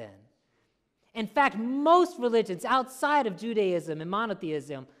back then. In fact, most religions outside of Judaism and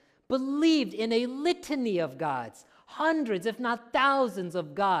monotheism believed in a litany of gods, hundreds, if not thousands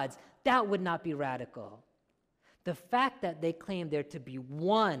of gods. That would not be radical. The fact that they claimed there to be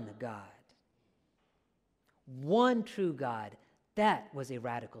one God, one true God, that was a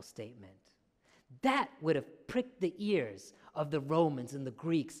radical statement. That would have pricked the ears of the Romans and the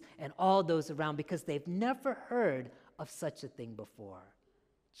Greeks and all those around because they've never heard of such a thing before.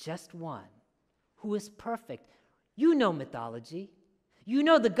 Just one who is perfect. You know mythology. You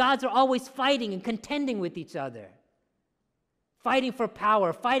know the gods are always fighting and contending with each other, fighting for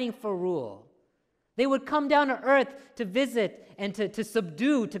power, fighting for rule. They would come down to earth to visit and to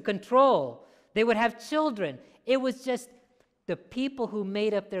subdue, to control. They would have children. It was just the people who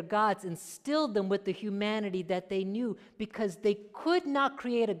made up their gods instilled them with the humanity that they knew because they could not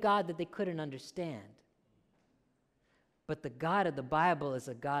create a God that they couldn't understand. But the God of the Bible is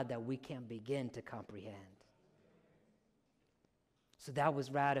a God that we can't begin to comprehend. So that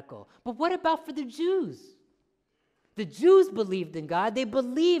was radical. But what about for the Jews? The Jews believed in God. They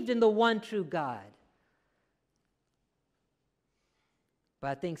believed in the one true God. But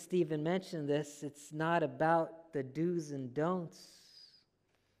I think Stephen mentioned this. It's not about the do's and don'ts.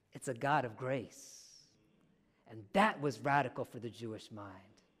 It's a God of grace. And that was radical for the Jewish mind.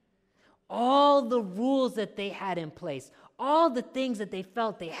 All the rules that they had in place, all the things that they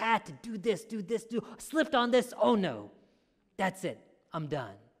felt they had to do this, slipped on this, oh no, that's it, I'm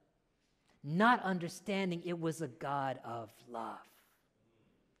done. Not understanding it was a God of love,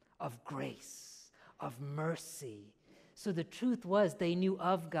 of grace, of mercy. So the truth was they knew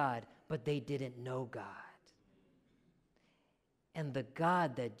of God, but they didn't know God. And the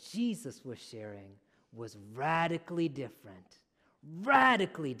God that Jesus was sharing was radically different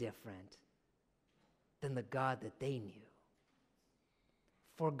than the God that they knew.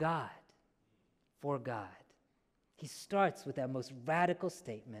 For God. He starts with that most radical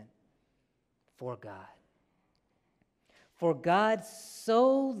statement, for God. For God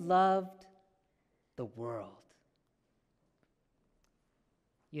so loved the world.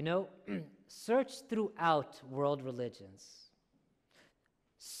 You know, search throughout world religions.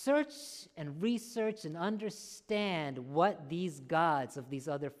 Search and research and understand what these gods of these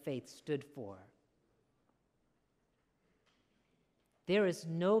other faiths stood for. There is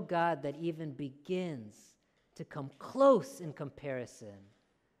no God that even begins to come close in comparison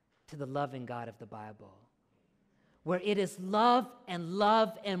to the loving God of the Bible, where it is love and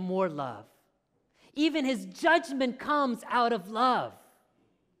love and more love. Even his judgment comes out of love.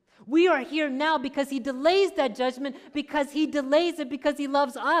 We are here now because he delays that judgment, because he delays it because he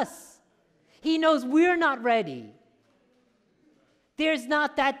loves us. He knows we're not ready. There's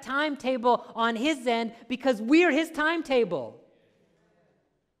not that timetable on his end because we're his timetable.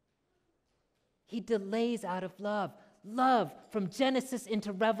 He delays out of love. Love from Genesis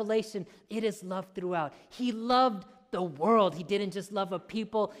into Revelation, it is love throughout. He loved the world. He didn't just love a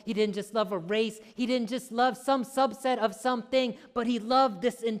people. He didn't just love a race. He didn't just love some subset of something, but he loved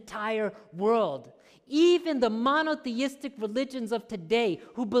this entire world. Even the monotheistic religions of today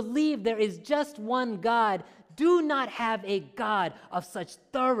who believe there is just one God do not have a God of such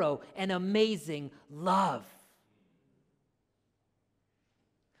thorough and amazing love,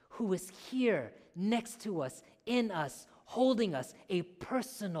 who is here next to us, in us, holding us, a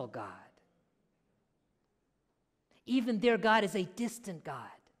personal God. Even their God is a distant God.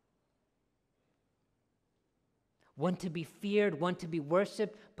 One to be feared, one to be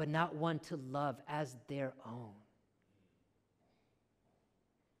worshiped, but not one to love as their own.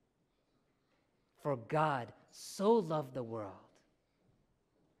 For God so loved the world.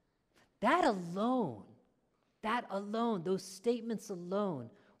 That alone, those statements alone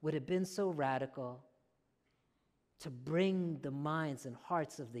would have been so radical to bring the minds and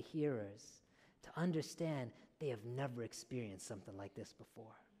hearts of the hearers to understand they have never experienced something like this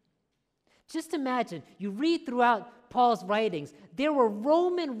before. Just imagine, you read throughout Paul's writings, there were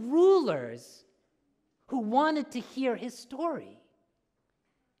Roman rulers who wanted to hear his story.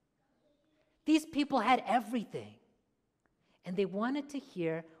 These people had everything, and they wanted to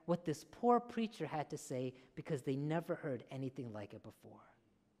hear what this poor preacher had to say because they never heard anything like it before.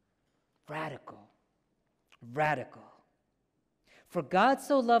 Radical. Radical. For God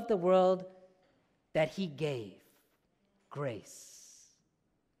so loved the world that he gave grace.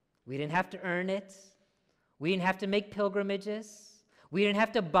 We didn't have to earn it. We didn't have to make pilgrimages. We didn't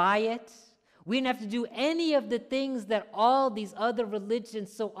have to buy it. We didn't have to do any of the things that all these other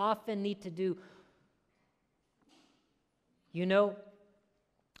religions so often need to do. You know,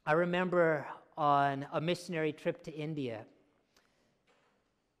 I remember on a missionary trip to India,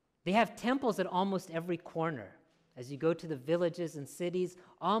 they have temples at almost every corner. As you go to the villages and cities,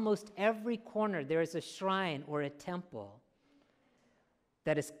 almost every corner there is a shrine or a temple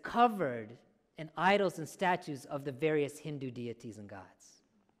that is covered in idols and statues of the various Hindu deities and gods.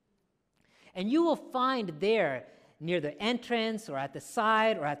 And you will find there, near the entrance or at the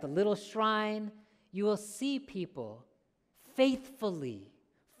side or at the little shrine, you will see people faithfully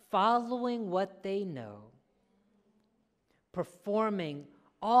following what they know, performing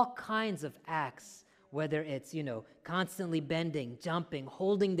all kinds of acts, whether it's, constantly bending, jumping,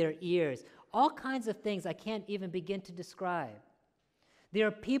 holding their ears, all kinds of things I can't even begin to describe. There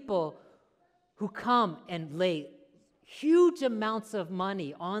are people who come and lay huge amounts of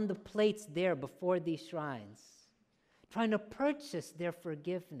money on the plates there before these shrines, trying to purchase their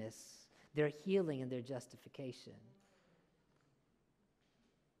forgiveness, their healing, and their justification.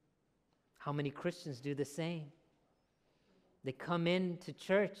 How many Christians do the same? They come into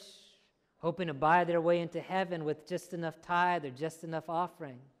church hoping to buy their way into heaven with just enough tithe or just enough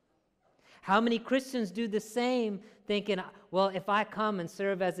offering. How many Christians do the same, thinking, well, if I come and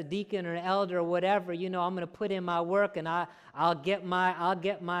serve as a deacon or an elder or whatever, I'm going to put in my work and I'll get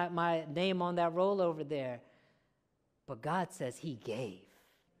my name on that roll over there. But God says he gave.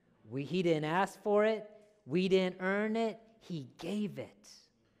 He didn't ask for it. We didn't earn it. He gave it.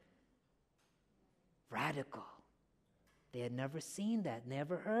 Radical. They had never seen that,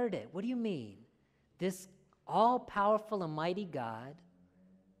 never heard it. What do you mean? This all-powerful and mighty God,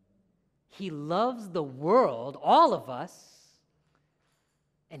 he loves the world, all of us,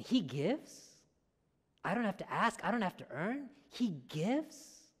 and he gives? I don't have to ask. I don't have to earn. He gives.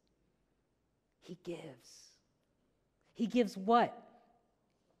 He gives. He gives what?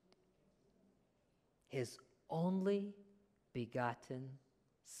 His only begotten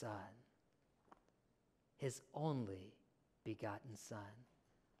Son. His only begotten Son.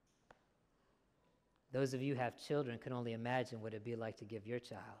 Those of you who have children can only imagine what it'd be like to give your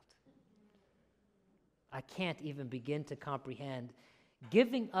child. I can't even begin to comprehend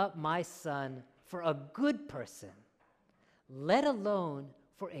giving up my son for a good person, let alone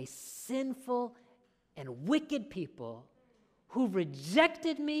for a sinful and wicked people who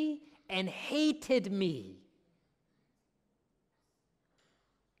rejected me and hated me.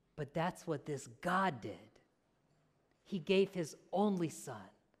 But that's what this God did. He gave his only Son.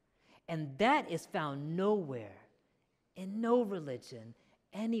 And that is found nowhere, in no religion,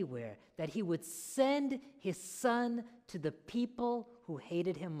 anywhere, that he would send his Son to the people who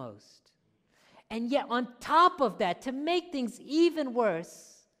hated him most. And yet, on top of that, to make things even worse,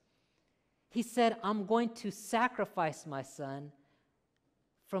 he said, I'm going to sacrifice my Son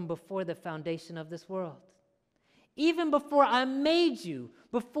from before the foundation of this world. Even before I made you,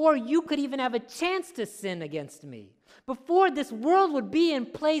 before you could even have a chance to sin against me, before this world would be in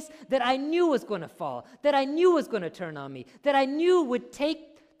place that I knew was going to fall, that I knew was going to turn on me, that I knew would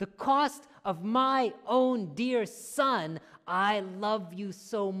take the cost of my own dear Son, I love you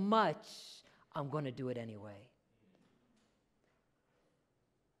so much, I'm going to do it anyway.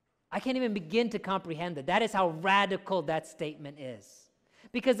 I can't even begin to comprehend that. That is how radical that statement is.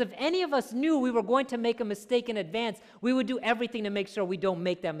 Because if any of us knew we were going to make a mistake in advance, we would do everything to make sure we don't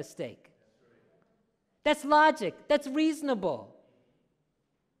make that mistake. That's logic. That's reasonable.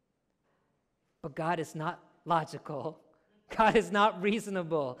 But God is not logical. God is not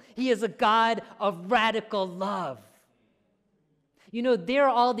reasonable. He is a God of radical love. You know, there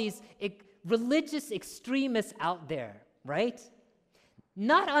are all these religious extremists out there, right?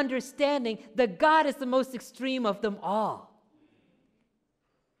 Not understanding that God is the most extreme of them all.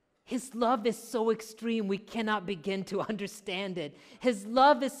 His love is so extreme we cannot begin to understand it. His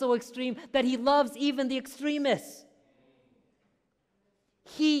love is so extreme that he loves even the extremists.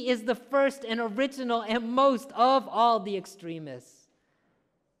 He is the first and original and most of all the extremists.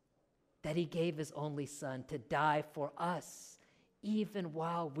 That he gave his only Son to die for us, even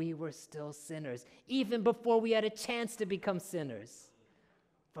while we were still sinners, even before we had a chance to become sinners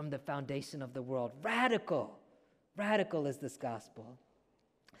from the foundation of the world. Radical is this gospel.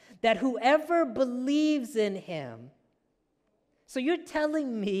 That whoever believes in him, so you're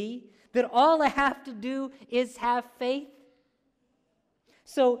telling me that all I have to do is have faith?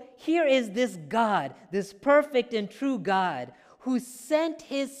 So here is this God, this perfect and true God, who sent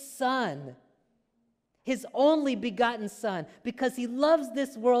his Son, his only begotten Son, because he loves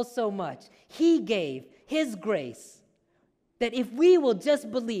this world so much. He gave his grace that if we will just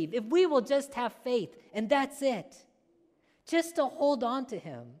believe, if we will just have faith, and that's it, just to hold on to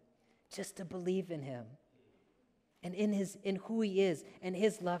him, just to believe in him and in who he is and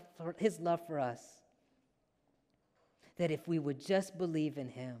his love for us. That if we would just believe in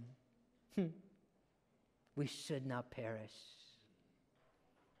him, we should not perish,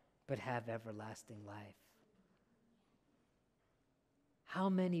 but have everlasting life. How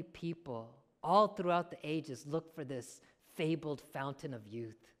many people all throughout the ages look for this fabled fountain of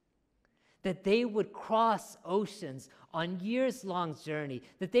youth? That they would cross oceans on years-long journey,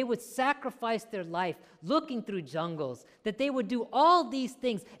 that they would sacrifice their life looking through jungles, that they would do all these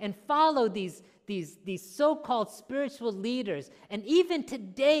things and follow these so-called spiritual leaders. And even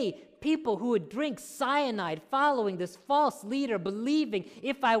today, people who would drink cyanide following this false leader, believing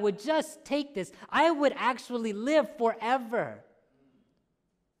if I would just take this, I would actually live forever.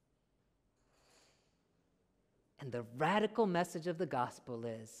 And the radical message of the gospel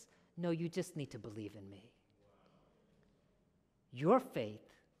is, no, you just need to believe in me. Your faith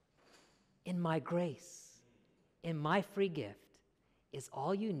in my grace, in my free gift, is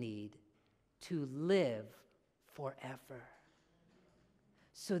all you need to live forever.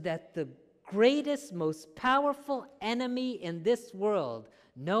 So that the greatest, most powerful enemy in this world,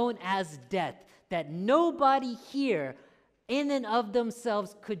 known as death, that nobody here in and of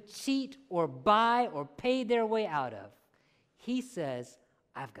themselves could cheat or buy or pay their way out of, he says,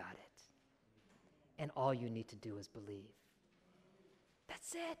 I've got it. And all you need to do is believe.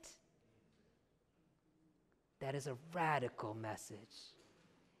 That's it. That is a radical message.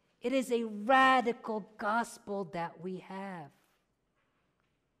 It is a radical gospel that we have.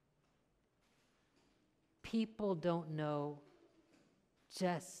 People don't know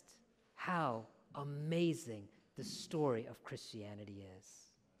just how amazing the story of Christianity is.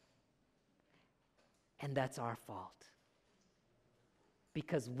 And that's our fault.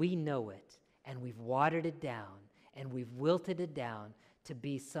 Because we know it, and we've watered it down, and we've wilted it down to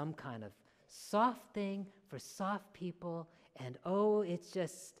be some kind of soft thing for soft people, and it's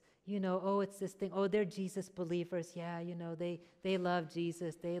just, it's this thing, they're Jesus believers, yeah, they love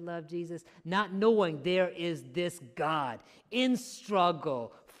Jesus, not knowing there is this God in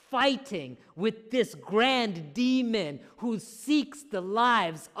struggle, fighting with this grand demon who seeks the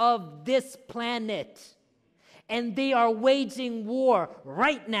lives of this planet. and they are waging war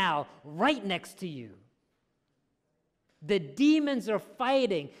right now, right next to you. The demons are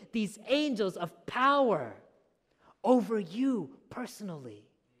fighting these angels of power over you personally.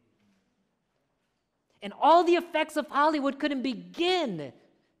 And all the effects of Hollywood couldn't begin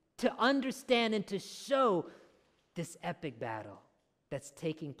to understand and to show this epic battle that's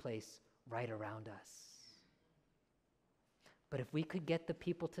taking place right around us. But if we could get the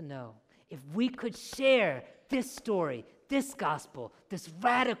people to know, if we could share this story, this gospel, this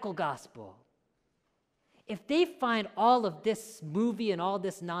radical gospel, if they find all of this movie and all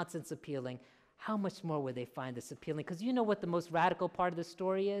this nonsense appealing, how much more would they find this appealing? Because you know what the most radical part of the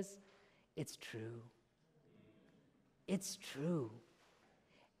story is? It's true. It's true.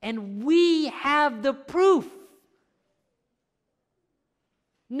 And we have the proof.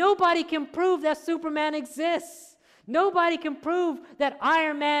 Nobody can prove that Superman exists. Nobody can prove that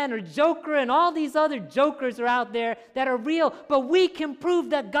Iron Man or Joker and all these other jokers are out there that are real, but we can prove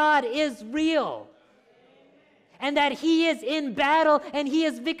that God is real. And that he is in battle and he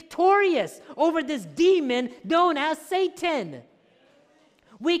is victorious over this demon known as Satan.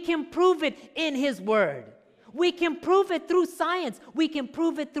 We can prove it in his word. We can prove it through science. We can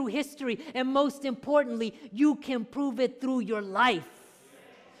prove it through history. And most importantly, you can prove it through your life,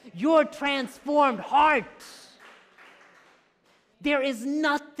 your transformed heart. There is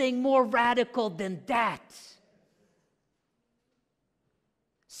nothing more radical than that.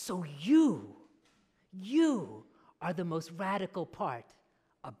 So you are the most radical part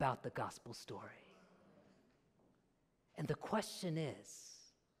about the gospel story. And the question is,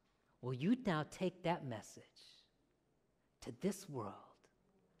 will you now take that message to this world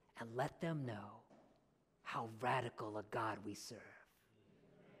and let them know how radical a God we serve?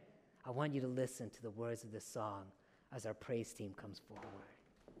 I want you to listen to the words of this song as our praise team comes forward.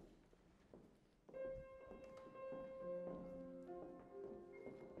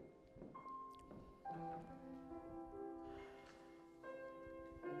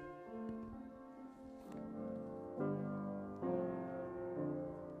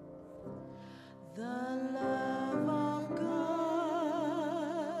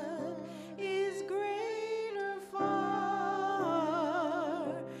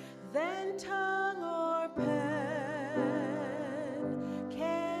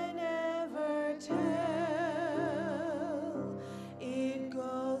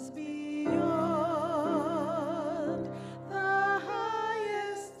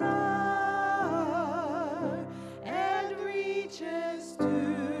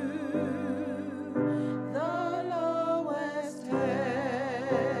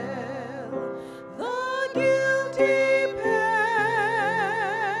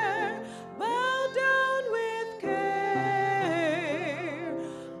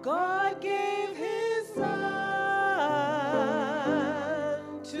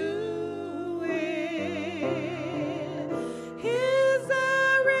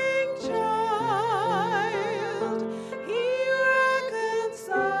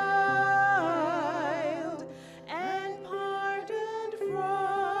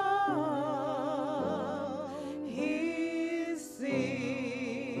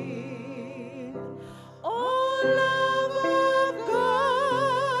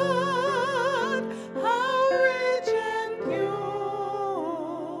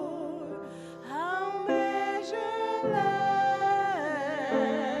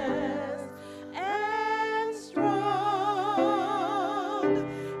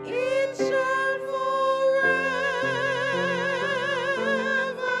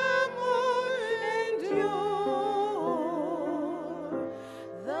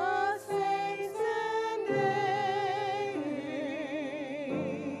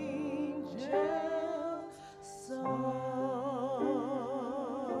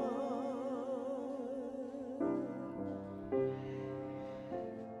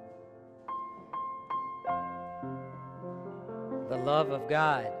 The love of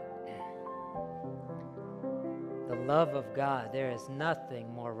God. The love of God. There is nothing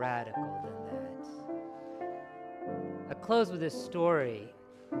more radical than that. I close with this story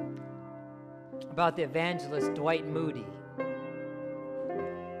about the evangelist Dwight Moody.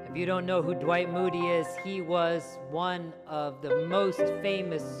 If you don't know who Dwight Moody is, he was one of the most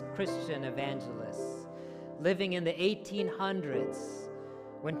famous Christian evangelists, living in the 1800s.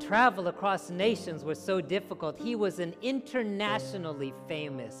 When travel across nations was so difficult, he was an internationally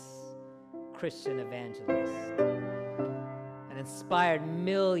famous Christian evangelist and inspired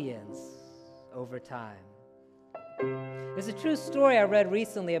millions over time. There's a true story I read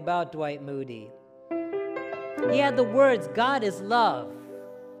recently about Dwight Moody. He had the words, "God is love.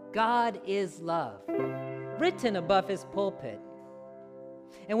 God is love," written above his pulpit.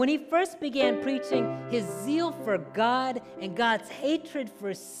 And when he first began preaching, his zeal for God and God's hatred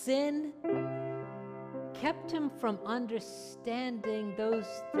for sin kept him from understanding those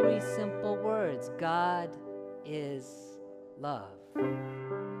three simple words: God is love.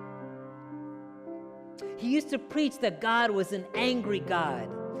 He used to preach that God was an angry God,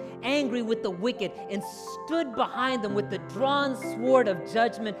 angry with the wicked, and stood behind them with the drawn sword of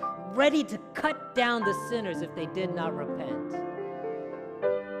judgment, ready to cut down the sinners if they did not repent.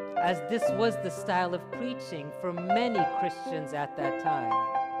 As this was the style of preaching for many Christians at that time.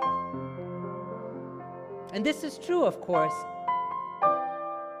 And this is true, of course,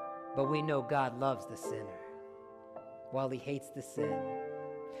 but we know God loves the sinner while he hates the sin.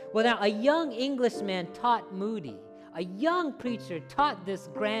 Well, now, a young Englishman taught Moody, a young preacher taught this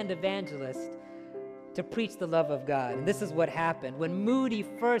grand evangelist to preach the love of God. And this is what happened. When Moody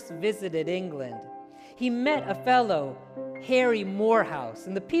first visited England, he met a fellow, Harry Morehouse,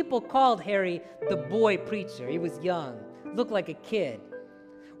 and the people called Harry the boy preacher. He was young, looked like a kid.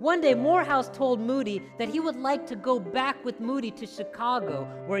 One day, Morehouse told Moody that he would like to go back with Moody to Chicago,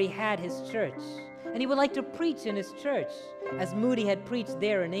 where he had his church, and he would like to preach in his church, as Moody had preached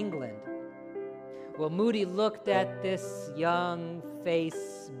there in England. Well, Moody looked at this young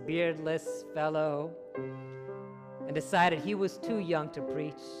face, beardless fellow and decided he was too young to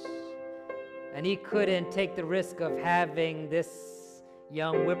preach, and he couldn't take the risk of having this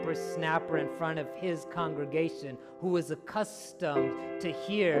young whippersnapper in front of his congregation who was accustomed to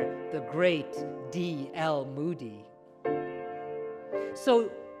hear the great D.L. Moody.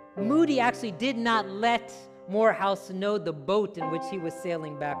 So Moody actually did not let Morehouse know the boat in which he was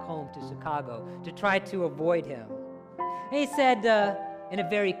sailing back home to Chicago to try to avoid him. And he said, in a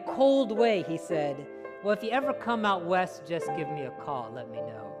very cold way, he said, "Well, if you ever come out west, just give me a call, let me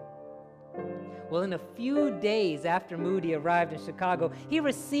know." Well, in a few days after Moody arrived in Chicago, he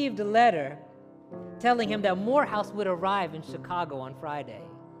received a letter telling him that Morehouse would arrive in Chicago on Friday.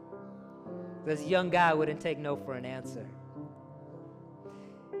 This young guy wouldn't take no for an answer.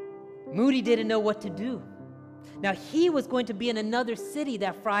 Moody didn't know what to do. Now, he was going to be in another city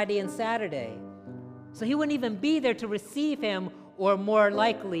that Friday and Saturday, so he wouldn't even be there to receive him, or more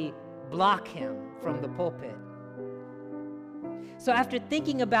likely, block him from the pulpit. So after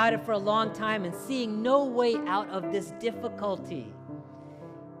thinking about it for a long time and seeing no way out of this difficulty,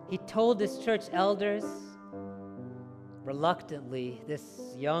 he told his church elders, reluctantly,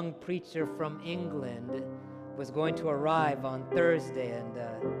 this young preacher from England was going to arrive on Thursday, and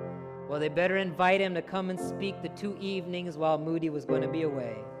well, they better invite him to come and speak the 2 evenings while Moody was going to be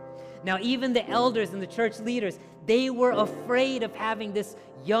away. Now, even the elders and the church leaders, they were afraid of having this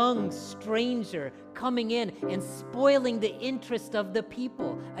young stranger coming in and spoiling the interest of the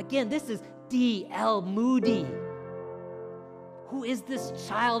people. Again, this is D.L. Moody. Who is this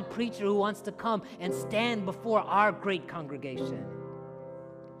child preacher who wants to come and stand before our great congregation?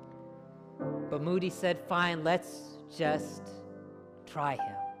 But Moody said, "Fine, let's just try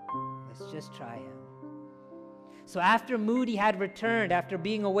him. Let's just try him." So after Moody had returned, after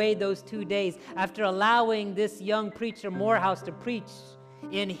being away those 2 days, after allowing this young preacher Morehouse to preach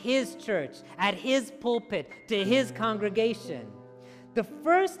in his church, at his pulpit, to his congregation, the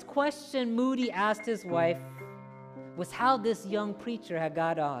first question Moody asked his wife was how this young preacher had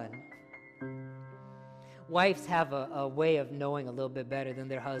got on. Wives have a way of knowing a little bit better than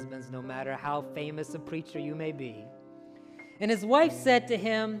their husbands, no matter how famous a preacher you may be. And his wife said to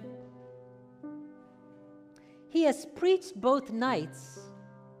him, "He has preached both nights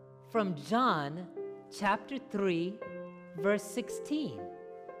from John chapter 3, verse 16.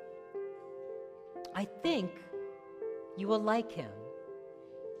 I think you will like him.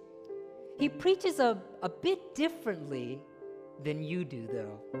 He preaches a bit differently than you do,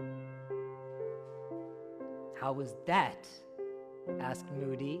 though." "How was that?" asked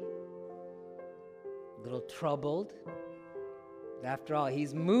Moody, a little troubled. After all,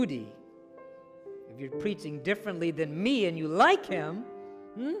 he's Moody. If you're preaching differently than me and you like him,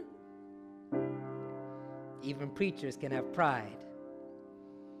 even preachers can have pride.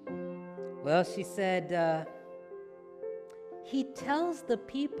 Well, she said, he tells the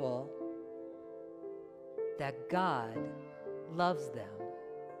people that God loves them.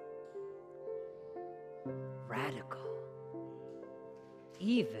 Radical.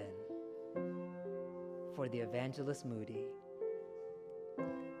 Even for the evangelist Moody.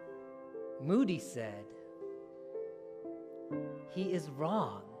 Moody said, "He is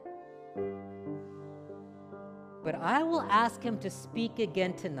wrong. But I will ask him to speak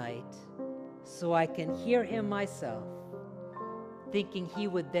again tonight so I can hear him myself. thinking he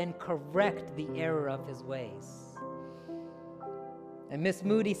would then correct the error of his ways. And Miss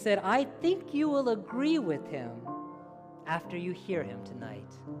Moody said, I think you will agree with him after you hear him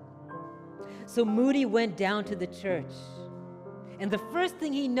tonight. So Moody went down to the church, and the first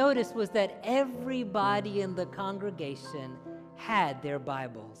thing he noticed was that everybody in the congregation had their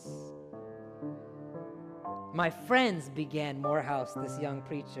Bibles. My friends, began Morehouse, this young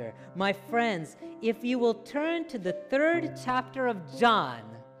preacher, my friends, if you will turn to the 3rd chapter of John,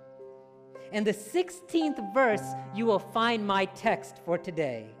 and the 16th verse, you will find my text for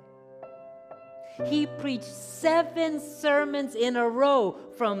today. He preached 7 sermons in a row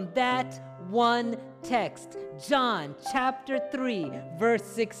from that one text, John chapter 3, verse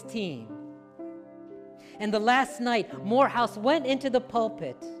 16. And the last night, Morehouse went into the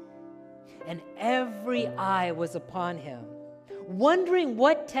pulpit, and every eye was upon him, wondering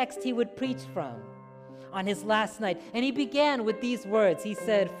what text he would preach from on his last night. And he began with these words. He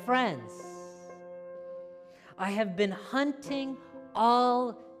said, friends, I have been hunting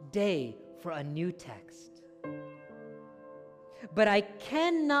all day for a new text, but I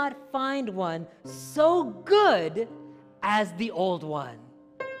cannot find one so good as the old one.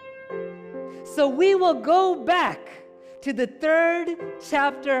 So we will go back to the 3rd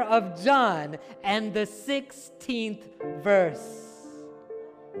chapter of John and the 16th verse.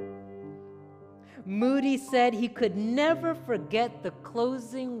 Moody said he could never forget the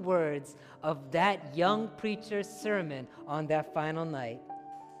closing words of that young preacher's sermon on that final night,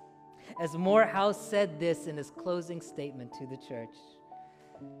 as Morehouse said this in his closing statement to the church.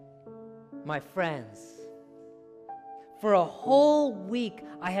 My friends, for a whole week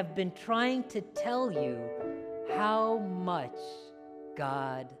I have been trying to tell you how much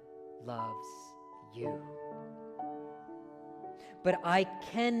God loves you. But I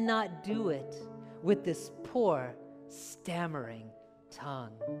cannot do it with this poor, stammering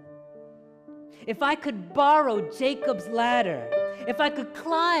tongue. If I could borrow Jacob's ladder, if I could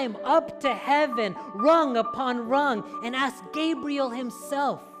climb up to heaven, rung upon rung, and ask Gabriel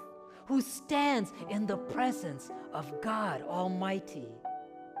himself, who stands in the presence of God Almighty,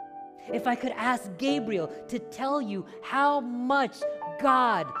 if I could ask Gabriel to tell you how much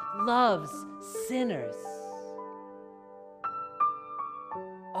God loves sinners,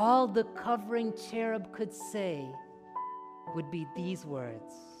 all the covering cherub could say would be these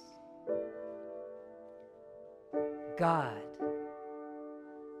words: God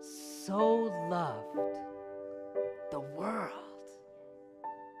so loved the world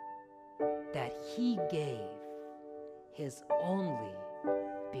that he gave his only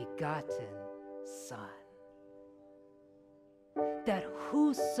begotten Son, that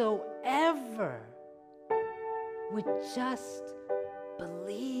whosoever would just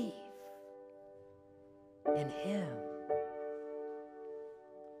believe in him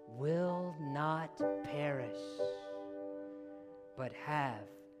will not perish, but have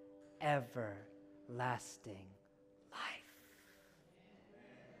everlasting life.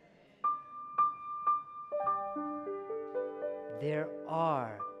 There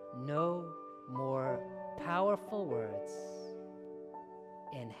are no more powerful words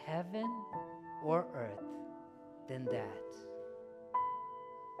in heaven or earth than that.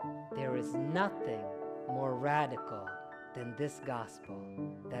 There is nothing more radical than this gospel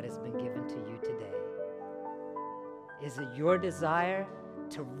that has been given to you today. Is it your desire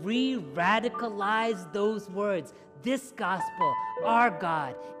to re-radicalize those words, this gospel, our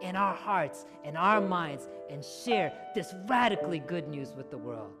God, in our hearts and our minds, and share this radically good news with the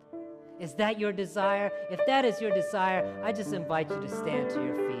world? Is that your desire? If that is your desire, I just invite you to stand to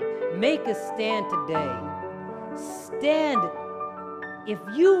your feet. Make a stand today. Stand if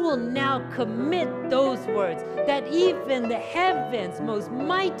you will now commit those words that even the heaven's most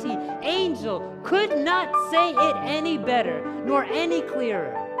mighty angel could not say it any better nor any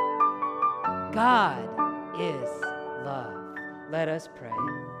clearer. God is love. Let us pray.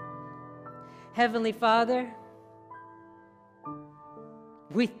 Heavenly Father,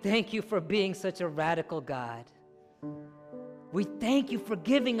 we thank you for being such a radical God. We thank you for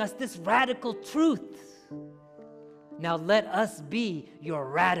giving us this radical truth. Now let us be your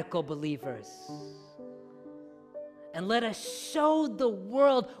radical believers. And let us show the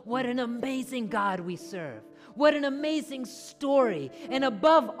world what an amazing God we serve. What an amazing story. And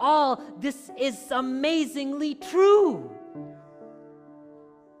above all, this is amazingly true.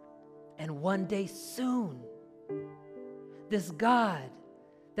 And one day soon, this God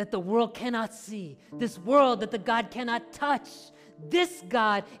that the world cannot see, this world that the God cannot touch, this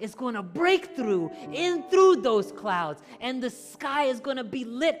God is going to break through in through those clouds, and the sky is going to be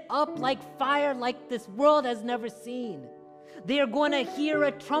lit up like fire like this world has never seen. They are going to hear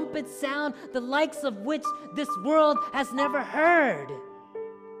a trumpet sound, the likes of which this world has never heard.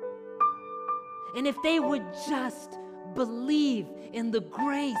 And if they would just believe in the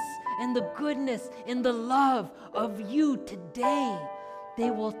grace and the goodness and the love of you today,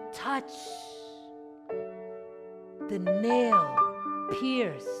 they will touch the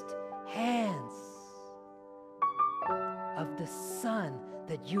nail-pierced hands of the Son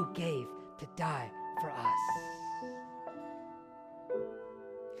that you gave to die for us.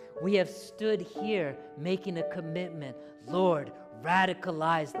 We have stood here making a commitment. Lord,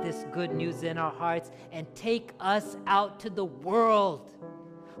 radicalize this good news in our hearts and take us out to the world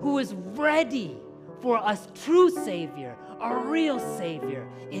who is ready for a true Savior, a real Savior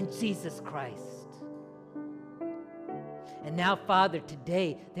in Jesus Christ. And now, Father,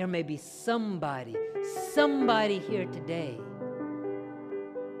 today there may be somebody here today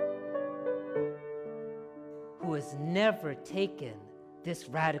who has never taken this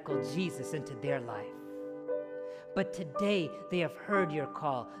radical Jesus into their life. But today they have heard your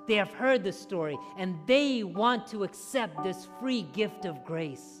call. They have heard the story, and they want to accept this free gift of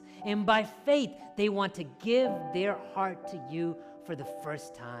grace. And by faith, they want to give their heart to you for the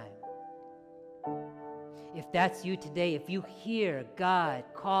first time. If that's you today, if you hear God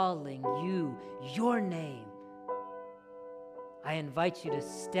calling you, your name, I invite you to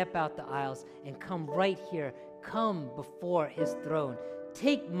step out the aisles and come right here. Come before his throne.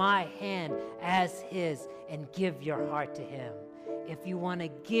 Take my hand as his and give your heart to him. If you want to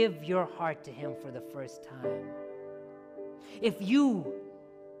give your heart to him for the first time. If you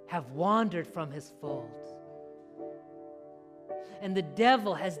have wandered from his fold and the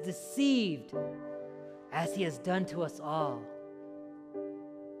devil has deceived as he has done to us all,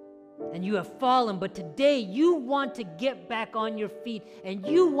 and you have fallen, but today you want to get back on your feet and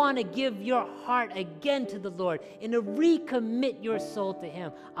you want to give your heart again to the Lord and to recommit your soul to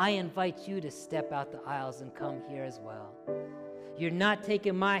him, I invite you to step out the aisles and come here as well. You're not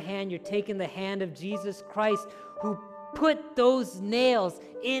taking my hand, you're taking the hand of Jesus Christ, who put those nails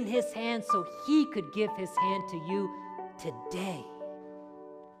in his hand so he could give his hand to you today.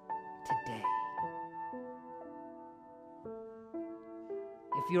 Today.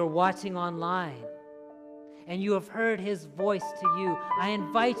 If you're watching online and you have heard his voice to you, I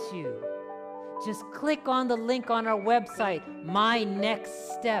invite you, just click on the link on our website, My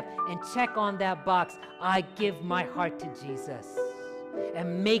Next Step, and check on that box, I give my heart to Jesus.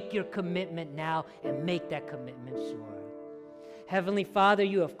 And make your commitment now and make that commitment sure. Heavenly Father,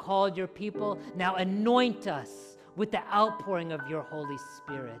 you have called your people. Now anoint us with the outpouring of your Holy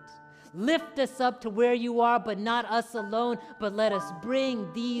Spirit. Lift us up to where you are, but not us alone, but let us bring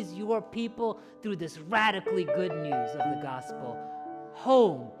these, your people, through this radically good news of the gospel,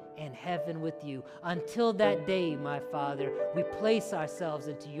 home in heaven with you. Until that day, my Father, we place ourselves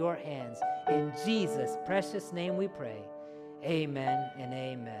into your hands. In Jesus' precious name we pray. Amen and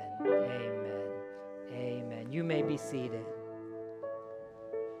amen. Amen. Amen. You may be seated.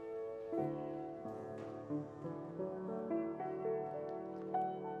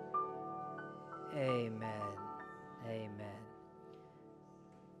 Amen. Amen.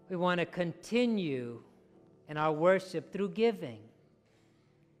 We want to continue in our worship through giving.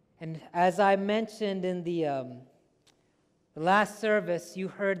 And as I mentioned in the last service, you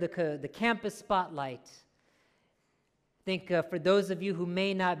heard the campus spotlight. I think for those of you who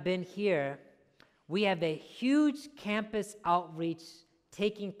may not have been here, we have a huge campus outreach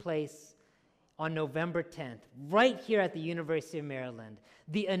taking place on November 10th, right here at the University of Maryland.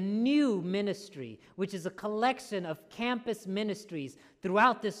 The Anew Ministry, which is a collection of campus ministries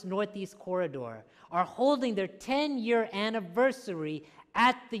throughout this Northeast corridor, are holding their 10-year anniversary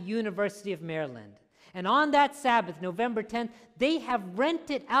at the University of Maryland. And on that Sabbath, November 10th, they have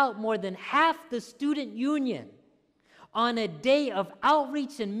rented out more than half the student union on a day of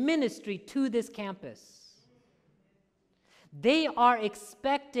outreach and ministry to this campus. They are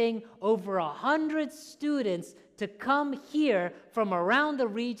expecting over 100 students to come here from around the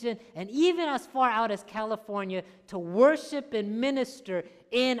region and even as far out as California to worship and minister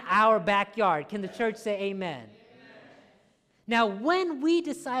in our backyard. Can the church say amen? Now, when we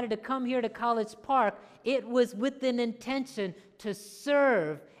decided to come here to College Park, it was with an intention to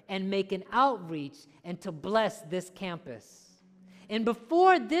serve and make an outreach and to bless this campus. And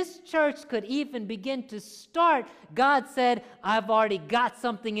before this church could even begin to start, God said, I've already got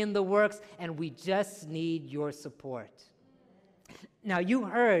something in the works, and we just need your support. Now, you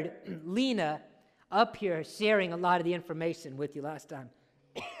heard Lena up here sharing a lot of the information with you last time.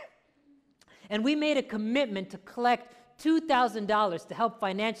 And we made a commitment to collect $2,000 to help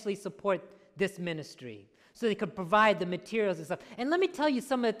financially support this ministry. so they could provide the materials and stuff. And let me tell you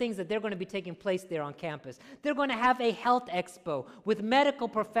some of the things that they're going to be taking place there on campus. They're going to have a health expo with medical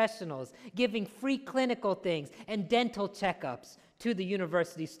professionals giving free clinical things and dental checkups to the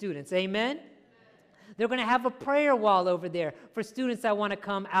university students. Amen? They're going to have a prayer wall over there for students that want to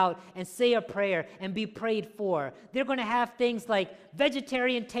come out and say a prayer and be prayed for. They're going to have things like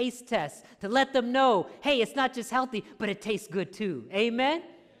vegetarian taste tests to let them know, hey, it's not just healthy, but it tastes good too. Amen?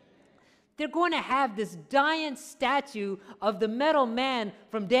 They're going to have this giant statue of the metal man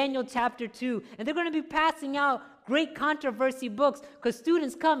from Daniel chapter 2, and they're going to be passing out great controversy books because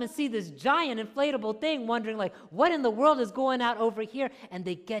students come and see this giant inflatable thing wondering like, what in the world is going on over here? And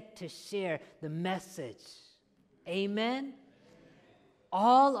they get to share the message. Amen?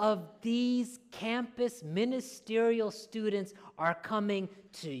 All of these campus ministerial students are coming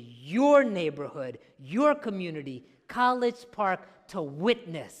to your neighborhood, your community, College Park, to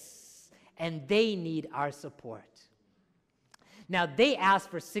witness, and they need our support. Now, they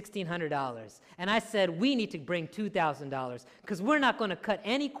asked for $1,600, and I said, we need to bring $2,000 because we're not going to cut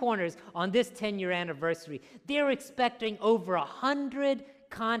any corners on this 10-year anniversary. They're expecting over 100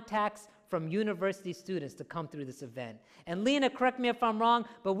 contacts from university students to come through this event. And Lena, correct me if I'm wrong,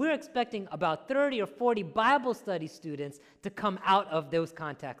 but we're expecting about 30 or 40 Bible study students to come out of those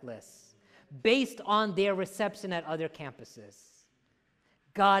contact lists based on their reception at other campuses.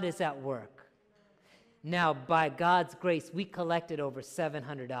 God is at work. Now, by God's grace, we collected over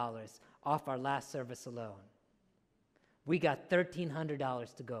 $700 off our last service alone. We got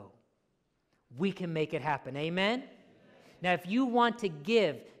 $1,300 to go. We can make it happen. Amen? Now, if you want to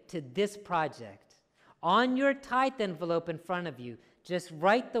give to this project, on your tithe envelope in front of you, just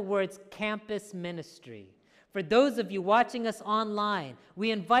write the words campus ministry. For those of you watching us online,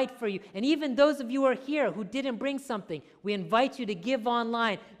 we invite for you, and even those of you who are here who didn't bring something, we invite you to give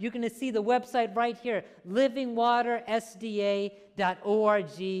online. You're going to see the website right here,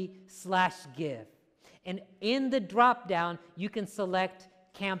 livingwatersda.org/give. And in the drop-down, you can select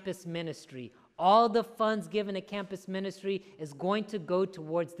campus ministry. All the funds given to campus ministry is going to go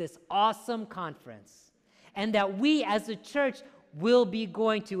towards this awesome conference. And that we as a church will be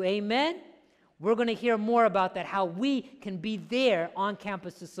going to. Amen? We're going to hear more about that, how we can be there on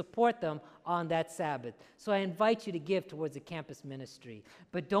campus to support them on that Sabbath. So I invite you to give towards the campus ministry.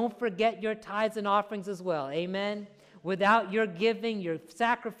 But don't forget your tithes and offerings as well. Amen? Without your giving, your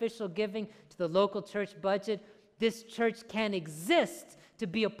sacrificial giving to the local church budget, this church can exist to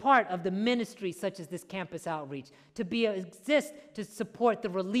be a part of the ministry such as this campus outreach, to exist to support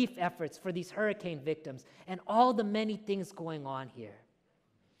the relief efforts for these hurricane victims and all the many things going on here.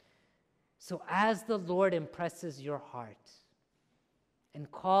 So as the Lord impresses your heart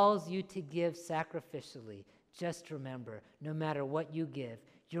and calls you to give sacrificially, just remember, no matter what you give,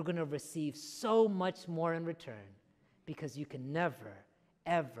 you're going to receive so much more in return because you can never,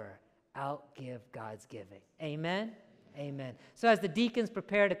 ever outgive God's giving. Amen? Amen. So as the deacons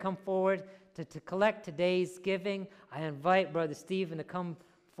prepare to come forward to collect today's giving, I invite Brother Stephen to come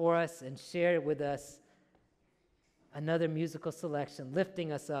for us and share with us another musical selection,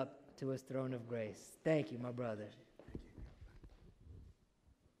 lifting us up to his throne of grace. Thank you, my brother.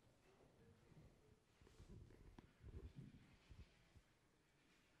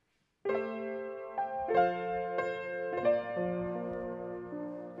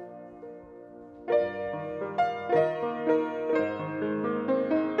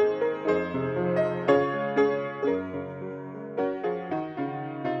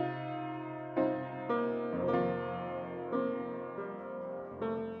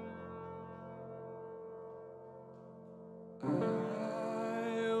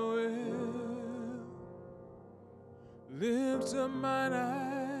 Lift up mine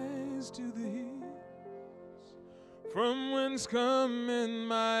eyes to the hills, from whence cometh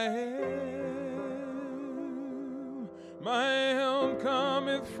my help. My help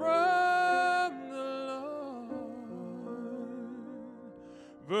cometh from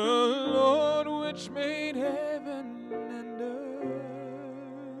the Lord which made heaven and earth.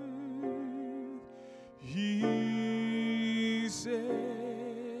 He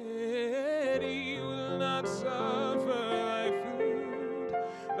said he will not suffer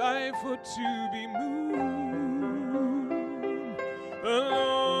thy foot to be moved. The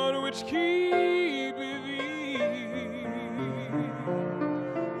Lord which keepeth thee,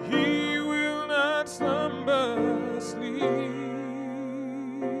 he will not slumber, sleep.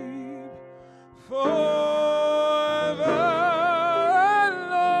 For the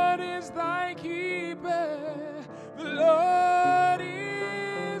Lord is thy keeper, the Lord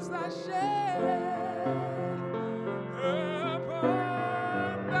is thy shade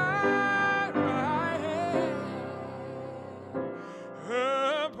upon thy right hand.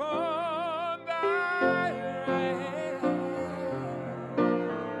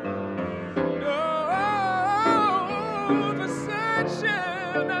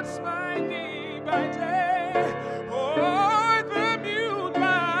 will not smite thee by day, or the mute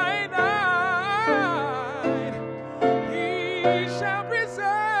by night. He shall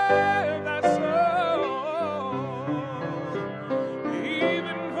preserve thy soul,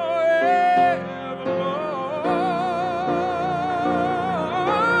 even forevermore.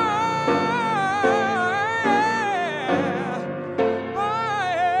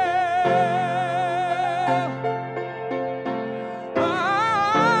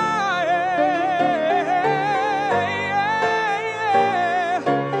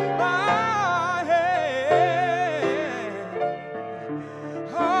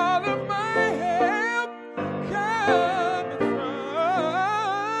 All of my help cometh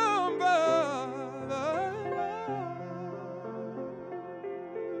from the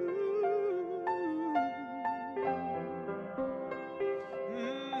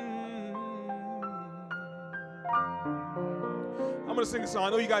I'm going to sing a song. I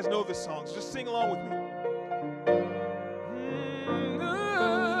know you guys know this song, so just sing along with me.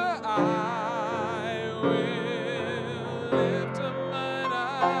 I will lift up mine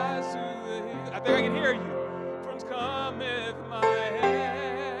eyes to the hills. I think I can hear you. From whence cometh my help.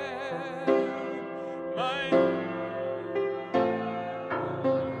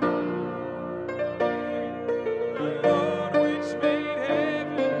 The Lord which made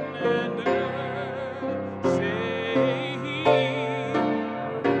heaven and earth, say He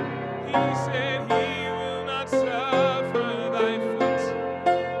said He will not suffer thy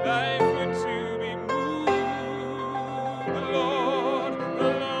foot to be moved. The Lord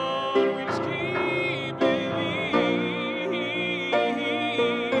which keepeth thee,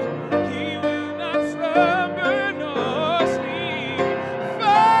 He will not slumber nor sleep.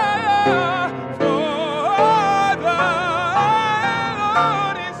 For the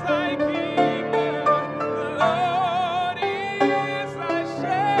Lord is thy keeper, the Lord is thy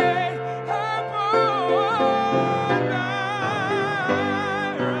shade upon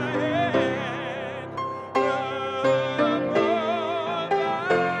thy right hand, upon thy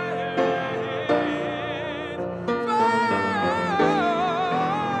right hand.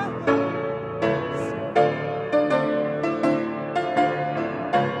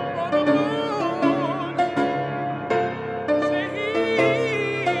 On the moon, say He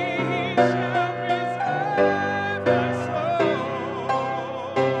shall preserve thy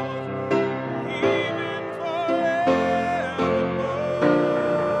soul, even forevermore.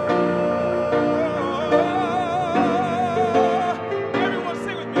 Everyone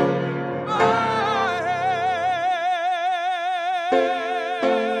sing with me. My help,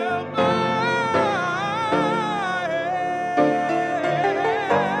 my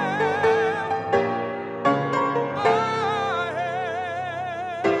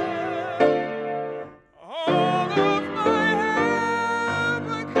all of my help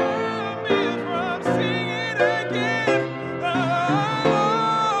cometh from, sing it again, the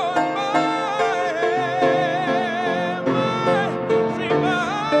Lord my help, sing my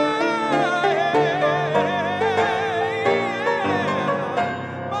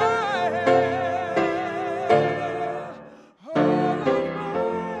all of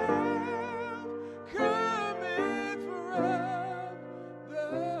my help cometh from the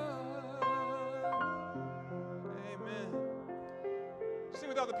Amen. Sing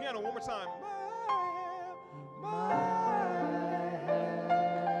without the piano one more time.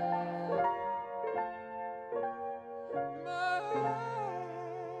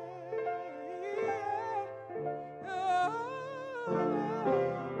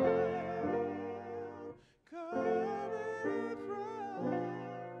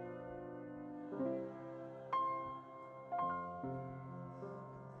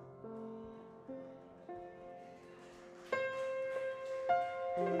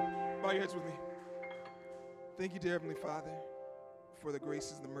 Bow your heads with me. Thank you, dear Heavenly Father, for the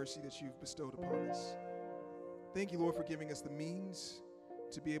graces and the mercy that you've bestowed upon us. Thank you, Lord, for giving us the means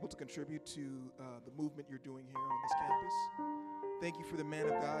to be able to contribute to the movement you're doing here on this campus. Thank you for the man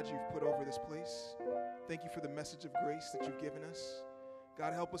of God you've put over this place. Thank you for the message of grace that you've given us.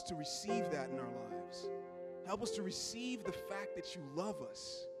 God, help us to receive that in our lives. Help us to receive the fact that you love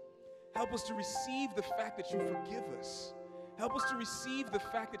us. Help us to receive the fact that you forgive us. Help us to receive the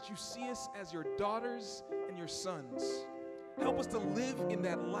fact that you see us as your daughters and your sons. Help us to live in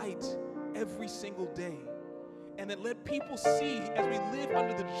that light every single day. And that let people see, as we live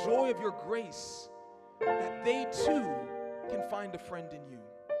under the joy of your grace, that they too can find a friend in you.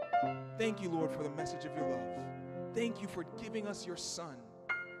 Thank you, Lord, for the message of your love. Thank you for giving us your Son.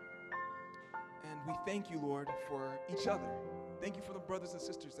 And we thank you, Lord, for each other. Thank you for the brothers and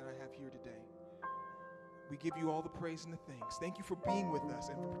sisters that I have here today. We give you all the praise and the thanks. Thank you for being with us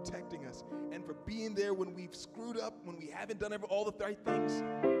and for protecting us and for being there when we've screwed up, when we haven't done all the right things.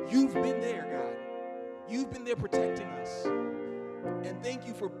 You've been there, God. You've been there protecting us. And thank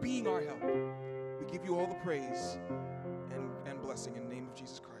you for being our help. We give you all the praise and blessing in the name of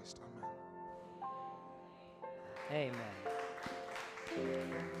Jesus Christ. Amen.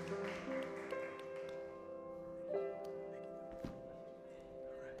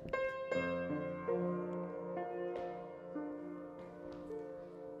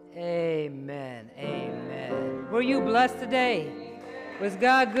 Amen. Amen. Were you blessed today? Was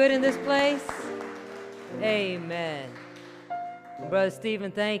God good in this place? Amen. Brother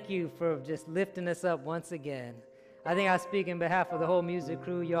Stephen, thank you for just lifting us up once again. I think I speak in behalf of the whole music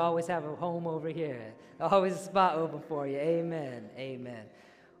crew. You always have a home over here. Always a spot open for you. Amen. Amen.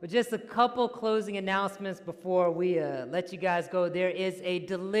 Well, just a couple closing announcements before we let you guys go. There is a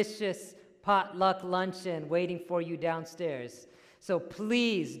delicious potluck luncheon waiting for you downstairs. So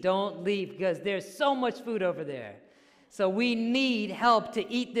please don't leave because there's so much food over there. So we need help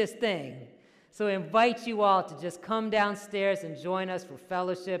to eat this thing. So I invite you all to just come downstairs and join us for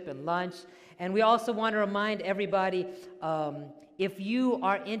fellowship and lunch. And we also want to remind everybody, if you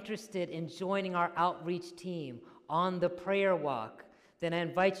are interested in joining our outreach team on the prayer walk, then I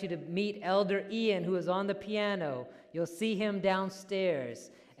invite you to meet Elder Ian, who is on the piano. You'll see him downstairs,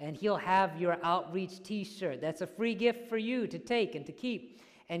 and he'll have your outreach t-shirt. That's a free gift for you to take and to keep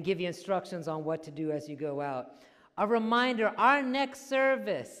and give you instructions on what to do as you go out. A reminder, our next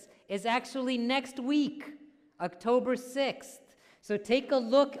service is actually next week, October 6th. So take a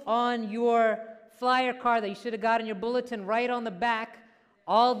look on your flyer card that you should have got in your bulletin, right on the back,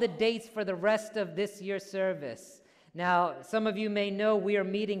 all the dates for the rest of this year's service. Now, some of you may know we are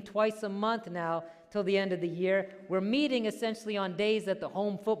meeting twice a month now till the end of the year. We're meeting essentially on days that the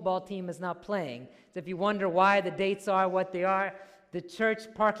home football team is not playing. So if you wonder why the dates are what they are, the church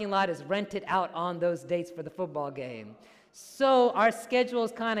parking lot is rented out on those dates for the football game. So our schedule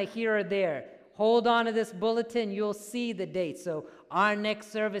is kind of here or there. Hold on to this bulletin, you'll see the date. So our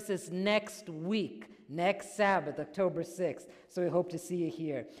next service is next week, next Sabbath, October 6th. So we hope to see you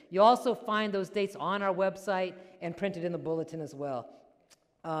here. You'll also find those dates on our website and printed in the bulletin as well.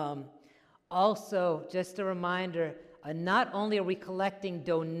 Also, just a reminder, not only are we collecting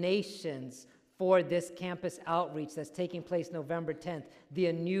donations for this campus outreach that's taking place November 10th,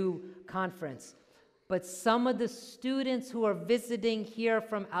 the new conference, but some of the students who are visiting here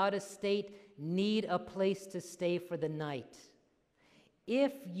from out of state need a place to stay for the night.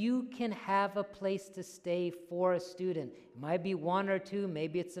 If you can have a place to stay for a student, it might be one or two,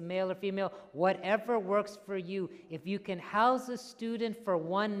 maybe it's a male or female, whatever works for you. If you can house a student for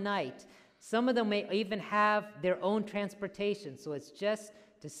one night, some of them may even have their own transportation, so it's just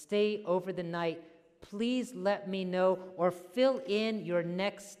to stay over the night. Please let me know or fill in your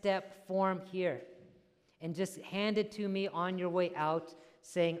next step form here and just hand it to me on your way out,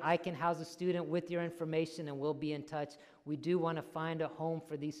 saying I can house a student with your information and we'll be in touch. We do want to find a home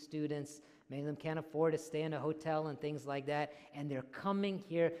for these students. Many of them can't afford to stay in a hotel and things like that, and they're coming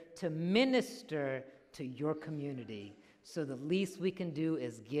here to minister to your community. So the least we can do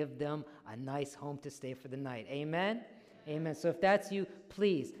is give them a nice home to stay for the night. Amen? Amen. So if that's you,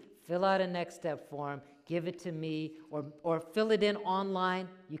 please fill out a next step form, give it to me, or fill it in online.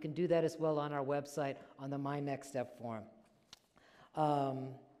 You can do that as well on our website on the My Next Step form.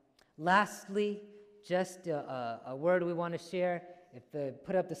 Lastly, just a word we want to share.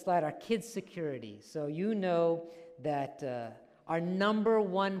 Put up the slide, our kids' security. So you know that our number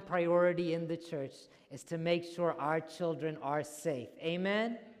one priority in the church is to make sure our children are safe.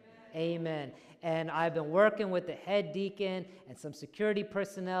 Amen? Amen. And I've been working with the head deacon and some security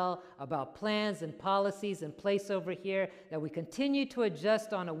personnel about plans and policies in place over here that we continue to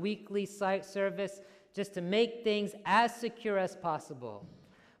adjust on a weekly site service just to make things as secure as possible.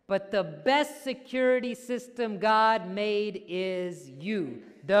 But the best security system God made is you,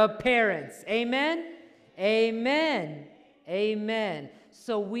 the parents. Amen? Amen. Amen.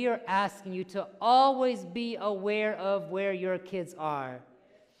 So we are asking you to always be aware of where your kids are.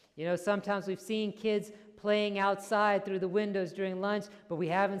 You know, sometimes we've seen kids playing outside through the windows during lunch, but we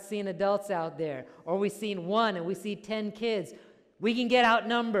haven't seen adults out there. Or we've seen one and we see 10 kids. We can get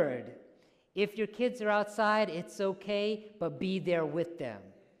outnumbered. If your kids are outside, it's okay, but be there with them.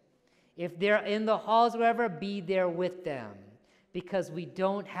 If they're in the halls, wherever, be there with them. Because we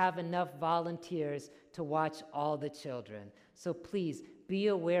don't have enough volunteers to watch all the children. So please, be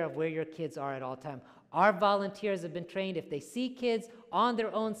aware of where your kids are at all times. Our volunteers have been trained. If they see kids on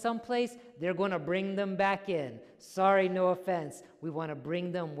their own someplace, they're going to bring them back in. Sorry, no offense. We want to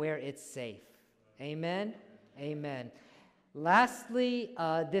bring them where it's safe. Amen? Amen. Lastly,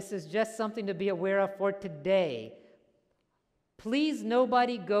 this is just something to be aware of for today. Please,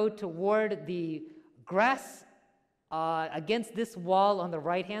 nobody go toward the grass against this wall on the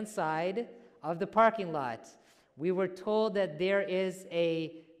right-hand side of the parking lot. We were told that there is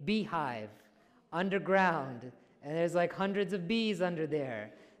a beehive underground, and there's like hundreds of bees under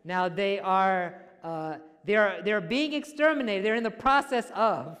there. Now they're being exterminated. They're in the process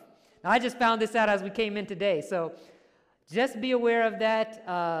of. Now, I just found this out as we came in today, so just be aware of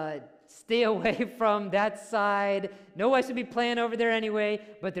that. Stay away from that side. No one should be playing over there anyway,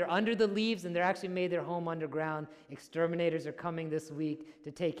 but they're under the leaves and they're actually made their home underground. Exterminators are coming this week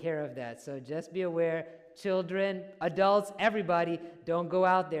to take care of that. So just be aware, children, adults, everybody, don't go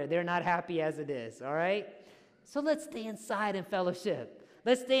out there. They're not happy as it is, all right? So let's stay inside and fellowship.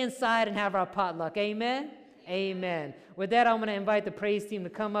 Let's stay inside and have our potluck. Amen? Amen. With that, I'm going to invite the praise team to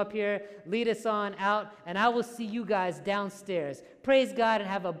come up here, lead us on out, and I will see you guys downstairs. Praise God and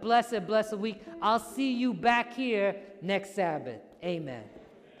have a blessed, blessed week. I'll see you back here next Sabbath. Amen.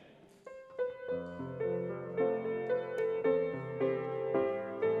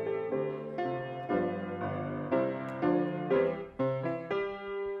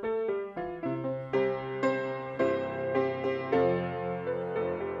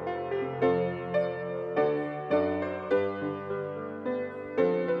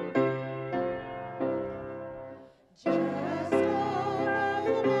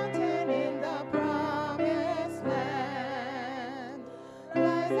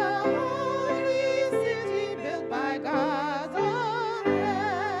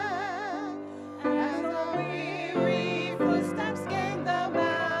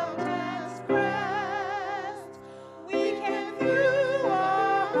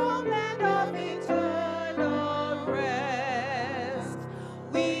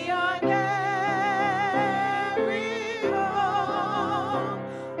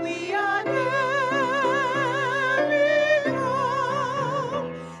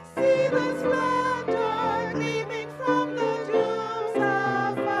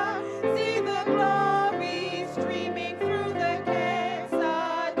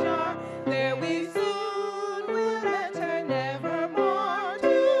 There we